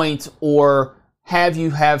viewpoints or have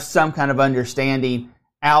you have some kind of understanding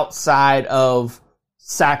outside of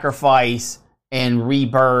sacrifice and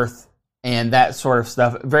rebirth and that sort of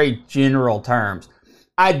stuff. Very general terms.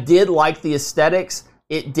 I did like the aesthetics.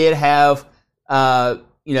 It did have,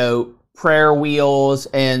 prayer wheels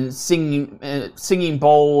and singing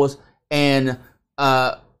bowls and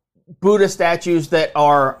Buddha statues that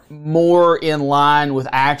are more in line with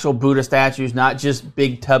actual Buddha statues, not just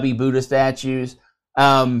big tubby Buddha statues.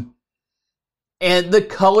 And the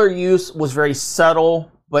color use was very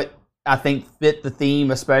subtle, but I think fit the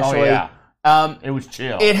theme especially. Oh, yeah. It was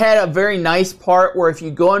chill. It had a very nice part where if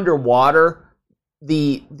you go underwater,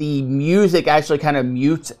 the music actually kind of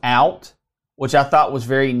mutes out, which I thought was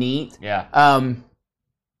very neat. Yeah.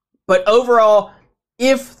 But overall,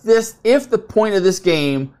 if the point of this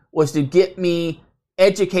game was to get me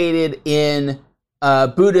educated in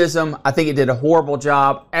Buddhism, I think it did a horrible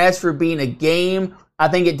job. As for being a game, I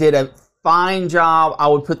think it did a fine job. I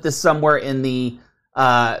would put this somewhere in the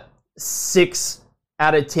 6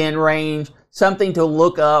 out of 10 range. Something to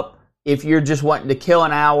look up if you're just wanting to kill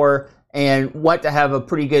an hour and want to have a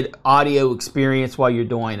pretty good audio experience while you're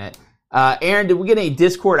doing it. Aaron, did we get any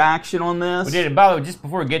Discord action on this? We did. And by the way, just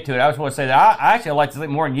before we get to it, I just want to say that I actually liked it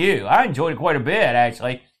more than you. I enjoyed it quite a bit,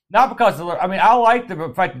 actually. Not because I liked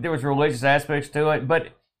the fact that there was religious aspects to it, but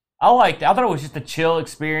I thought it was just a chill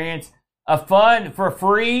experience, a fun for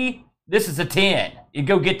free. This is a 10. You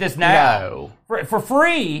go get this now. No. For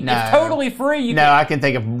free. No. It's totally free. I can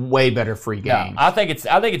think of way better free games. No, I think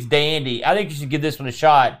it's dandy. I think you should give this one a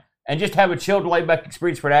shot and just have a chilled, laid-back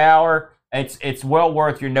experience for an hour. It's well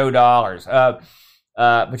worth your no dollars.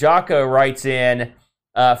 Bajako writes in,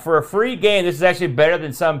 for a free game, this is actually better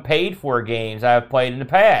than some paid-for games I've played in the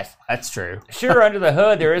past. That's true. Sure, under the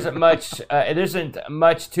hood, there isn't much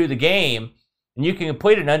to the game, and you can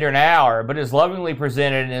complete it in under an hour, but it's lovingly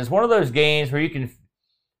presented, and it's one of those games where you can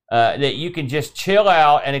that you can just chill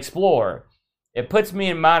out and explore. It puts me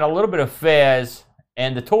in mind a little bit of Fez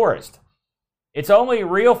and The Tourist. It's only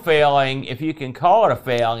real failing, if you can call it a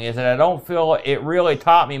failing, is that I don't feel it really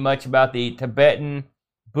taught me much about the Tibetan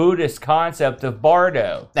Buddhist concept of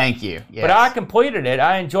Bardo. Thank you. Yes. But I completed it.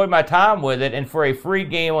 I enjoyed my time with it, and for a free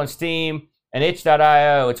game on Steam and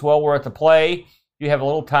itch.io, it's well worth the play. You have a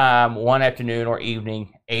little time, one afternoon or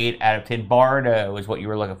evening. 8 out of 10. Bardo is what you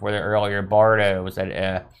were looking for there earlier. Bardo was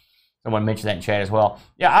that. Someone mentioned that in chat as well.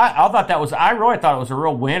 Yeah, I thought that was. I really thought it was a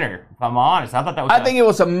real winner. If I'm honest, I thought that was. I think it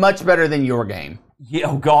was a much better than your game. Yeah,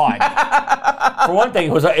 oh God. For one thing,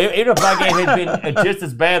 it was even if my game had been just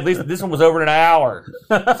as bad, at least this one was over in an hour.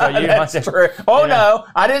 So you That's true. Oh no,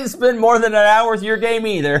 I didn't spend more than an hour with your game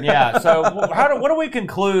either. Yeah. So what do we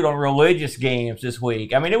conclude on religious games this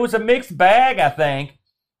week? I mean, it was a mixed bag, I think,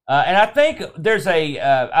 and I think there's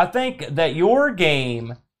I think that your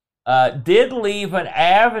game did leave an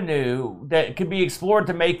avenue that could be explored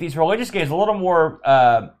to make these religious games a little more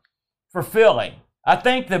fulfilling. I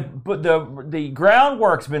think the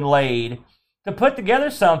groundwork's been laid to put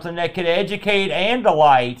together something that could educate and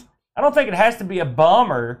delight. I don't think it has to be a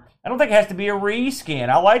bummer. I don't think it has to be a reskin.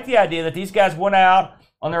 I like the idea that these guys went out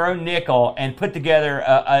on their own nickel and put together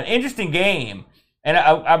an interesting game. And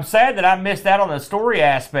I'm sad that I missed out on the story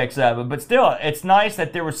aspects of it, but still, it's nice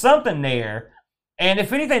that there was something there. And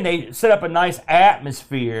if anything, they set up a nice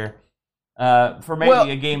atmosphere for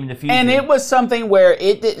maybe a game in the future. And it was something where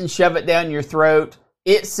it didn't shove it down your throat.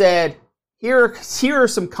 It said, here are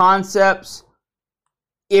some concepts.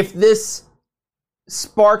 If this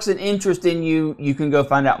sparks an interest in you, you can go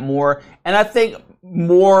find out more. And I think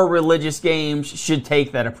more religious games should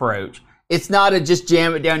take that approach. It's not a just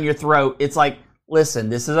jam it down your throat. It's like, listen,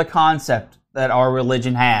 this is a concept that our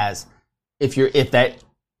religion has. If that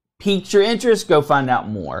piques your interest, go find out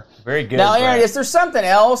more. Very good. Now, Aaron, Brad, is there something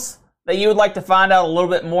else that you would like to find out a little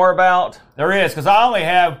bit more about? There is, because I only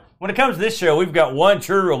have, when it comes to this show, we've got one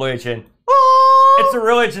true religion. It's the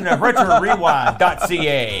religion of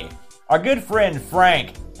RetroRewind.ca. Our good friend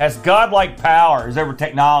Frank has godlike powers over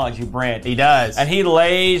technology, Brent. He does. And he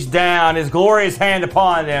lays down his glorious hand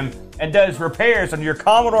upon them and does repairs on your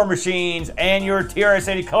Commodore machines and your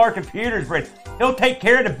TRS-80 color computers, Brent. He'll take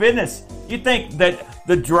care of the business. You think that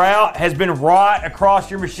the drought has been rot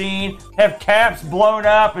across your machine, have caps blown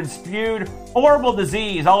up and spewed horrible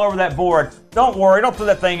disease all over that board. Don't worry, don't throw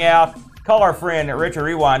that thing out. Call our friend at Retro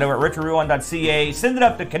Rewind over at RetroRewind.ca. Send it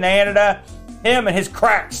up to Canada. Him and his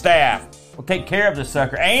crack staff will take care of this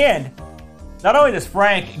sucker. And not only does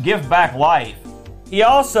Frank give back life, he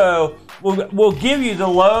also will give you the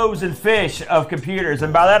loaves and fish of computers.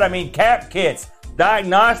 And by that I mean cap kits,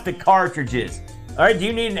 diagnostic cartridges. All right, do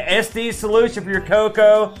you need an SD solution for your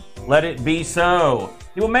Coco? Let it be so.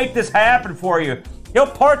 He will make this happen for you. He'll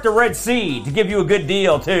part the Red Sea to give you a good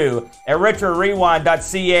deal, too, at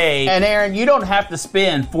RetroRewind.ca. And Aaron, you don't have to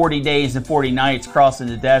spend 40 days and 40 nights crossing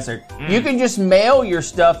the desert. You can just mail your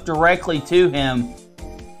stuff directly to him,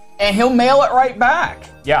 and he'll mail it right back.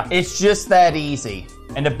 Yeah. It's just that easy.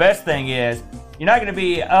 And the best thing is, you're not going to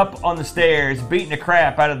be up on the stairs beating the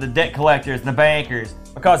crap out of the debt collectors and the bankers,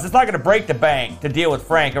 because it's not going to break the bank to deal with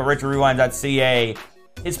Frank at RetroRewind.ca.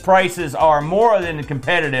 His prices are more than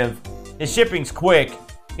competitive. His shipping's quick.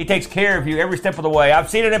 He takes care of you every step of the way. I've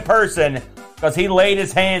seen it in person because he laid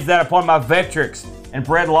his hands down upon my Vectrix and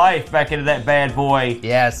bred life back into that bad boy.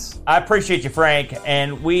 Yes. I appreciate you, Frank,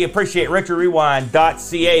 and we appreciate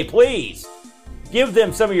RetroRewind.ca. Please give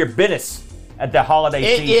them some of your business at the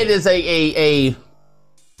holiday season. It is a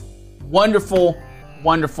wonderful,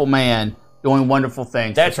 wonderful man doing wonderful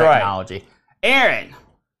things That's for technology. Right. Aaron,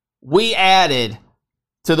 we added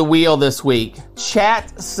to the wheel this week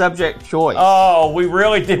chat subject choice. Oh, we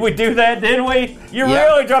really did. We do that, didn't we? You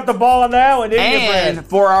really dropped the ball on that one, didn't you, Brad? And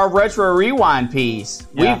for our Retro Rewind piece,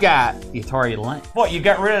 we've got the Atari Lynx. What, you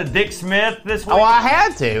got rid of Dick Smith this week? Oh, I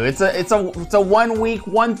had to. It's a 1 week,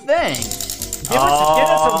 one thing. Get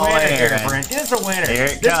us a winner here, Brent. Get us a winner.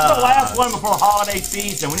 This is the last one before holiday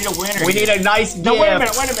season. We need a winner. We need a nice gift. No, wait a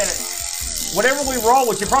minute. Whatever we roll,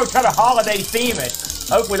 we should probably try to holiday theme it.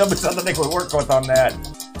 Hopefully there'll be something they can work with on that.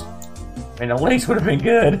 I mean, the Lynx would have been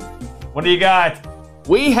good. What do you got?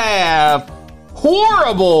 We have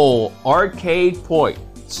horrible arcade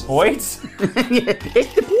points. Points?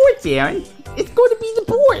 It's the points, Aaron. It's going to be the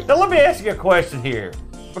points. Now let me ask you a question here,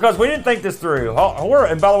 because we didn't think this through.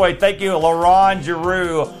 And by the way, thank you, Laurent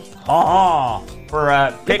Giroux, for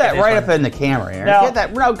get that right up in the camera, Aaron. Now, get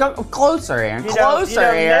that. No, go closer, Aaron. Closer,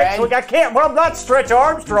 Aaron. Next week, I can't. Well, I'm not Stretch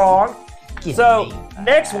Armstrong.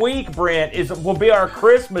 Next week, Brent, will be our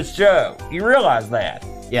Christmas show. You realize that?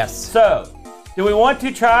 Yes. So, Do we want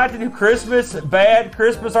to try to do bad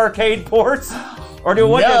Christmas arcade ports? Or do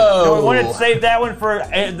we want to save that one for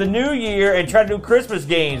the new year and try to do Christmas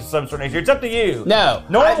games some sort next year? It's up to you. No.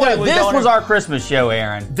 This was our Christmas show,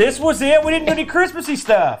 Aaron. This was it? We didn't do any Christmassy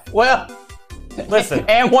stuff. Well, listen.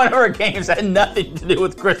 And one of our games had nothing to do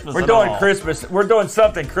with Christmas We're doing Christmas. We're doing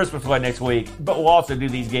something Christmas-like next week, but we'll also do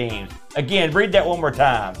these games. Again, read that one more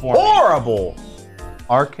time for me. Horrible.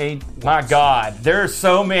 Arcade. My God, there's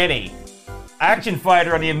so many. Action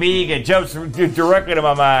Fighter on the Amiga jumps directly to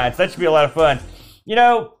my mind. So that should be a lot of fun. You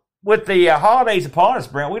know, with the holidays upon us,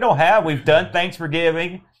 Brent, we've done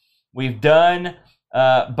Thanksgiving, we've done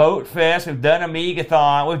Boat Fest, we've done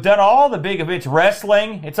Amigathon, we've done all the big events,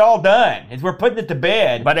 wrestling, it's all done. We're putting it to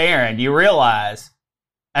bed. But Aaron, you realize,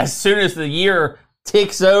 as soon as the year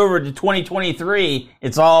ticks over to 2023,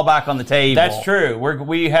 it's all back on the table. That's true.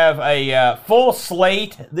 We have a full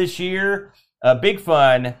slate this year, big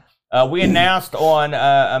fun. We announced on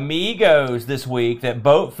Amigos this week that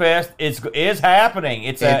Boat Fest is happening.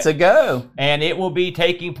 It's a go. And it will be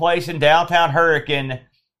taking place in downtown Hurricane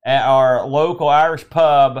at our local Irish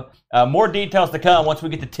pub. More details to come once we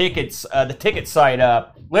get the ticket site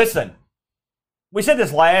up. Listen, we said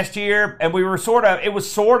this last year, and it was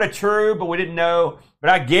sort of true, but we didn't know.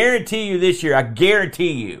 But I guarantee you this year,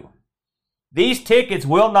 these tickets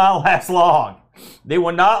will not last long. They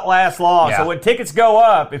will not last long. Yeah. So when tickets go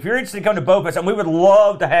up, if you're interested in coming to Boat Fest, and we would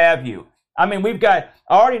love to have you. I mean, I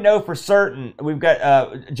already know for certain, we've got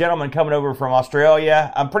a gentleman coming over from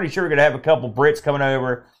Australia. I'm pretty sure we're going to have a couple Brits coming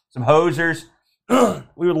over, some hosers.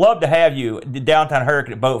 We would love to have you at downtown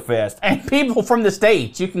Hurricane at Boat Fest. And people from the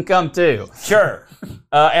States, you can come too. Sure.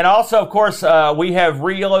 And also, of course, we have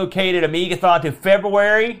relocated Amigathon to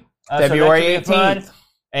February. February 18th.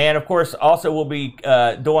 And, of course, also we'll be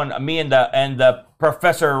doing me and the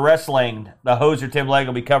Professor of Wrestling, the hoser Tim Legg,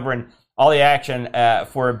 will be covering all the action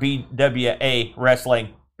for BWA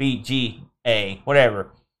Wrestling, BGA,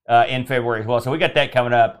 whatever, in February as well. So we got that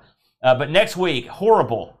coming up. But next week,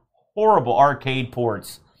 horrible arcade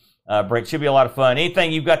ports. Brent, should be a lot of fun.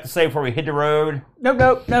 Anything you've got to say before we hit the road?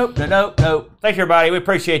 Nope. Thanks, everybody. We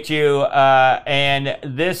appreciate you. And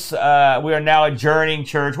this, we are now adjourning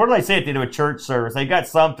church. What do they say at the end of a church service? They got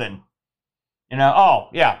something. You know, oh,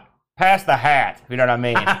 yeah. Pass the hat, if you know what I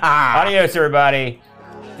mean. Adios, everybody.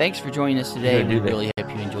 Thanks for joining us today. We really hope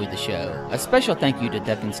you enjoyed the show. A special thank you to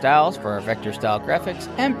Duncan Styles for our vector style graphics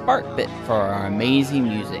and BarkBit for our amazing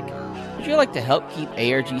music. Would you like to help keep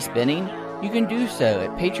ARG spinning? You can do so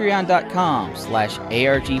at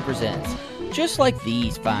patreon.com/ARGpresents. Just like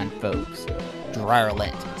these fine folks.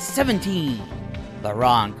 Dryrlet 17,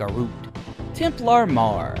 Laron Garut, Templar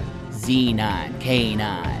Mar,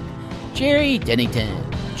 Z9K9, Jerry Dennington,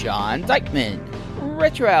 John Dykeman,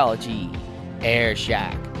 Retroology, Air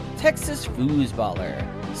Shack, Texas Foosballer,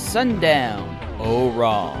 Sundown,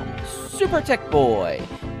 O-Rom, Super Tech Boy,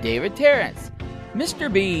 David Terrence,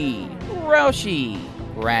 Mr. B, Roushi,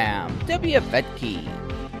 Graham, W. Vetke,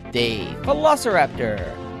 Dave, Velociraptor,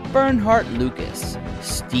 Bernhardt Lucas,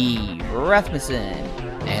 Steve Rasmussen,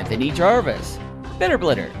 Anthony Jarvis,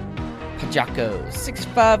 Bitterblitter, Pajako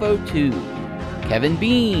 6502, Kevin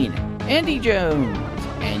Bean, Andy Jones,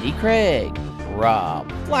 Andy Craig,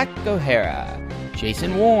 Rob Black O'Hara,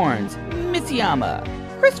 Jason Warnes, Mitsuyama,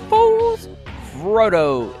 Chris Foles,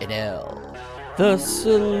 Frodo Edel, The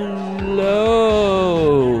Slow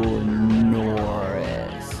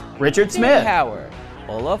Norris, Richard Smith, Howard,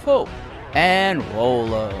 Olaf Hope, and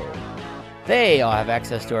Rolo. They all have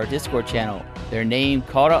access to our Discord channel, their name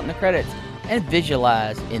called out in the credits, and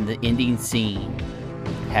visualized in the ending scene.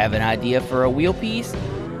 Have an idea for a wheel piece?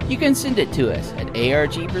 You can send it to us at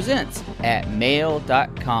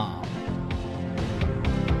argpresents@mail.com.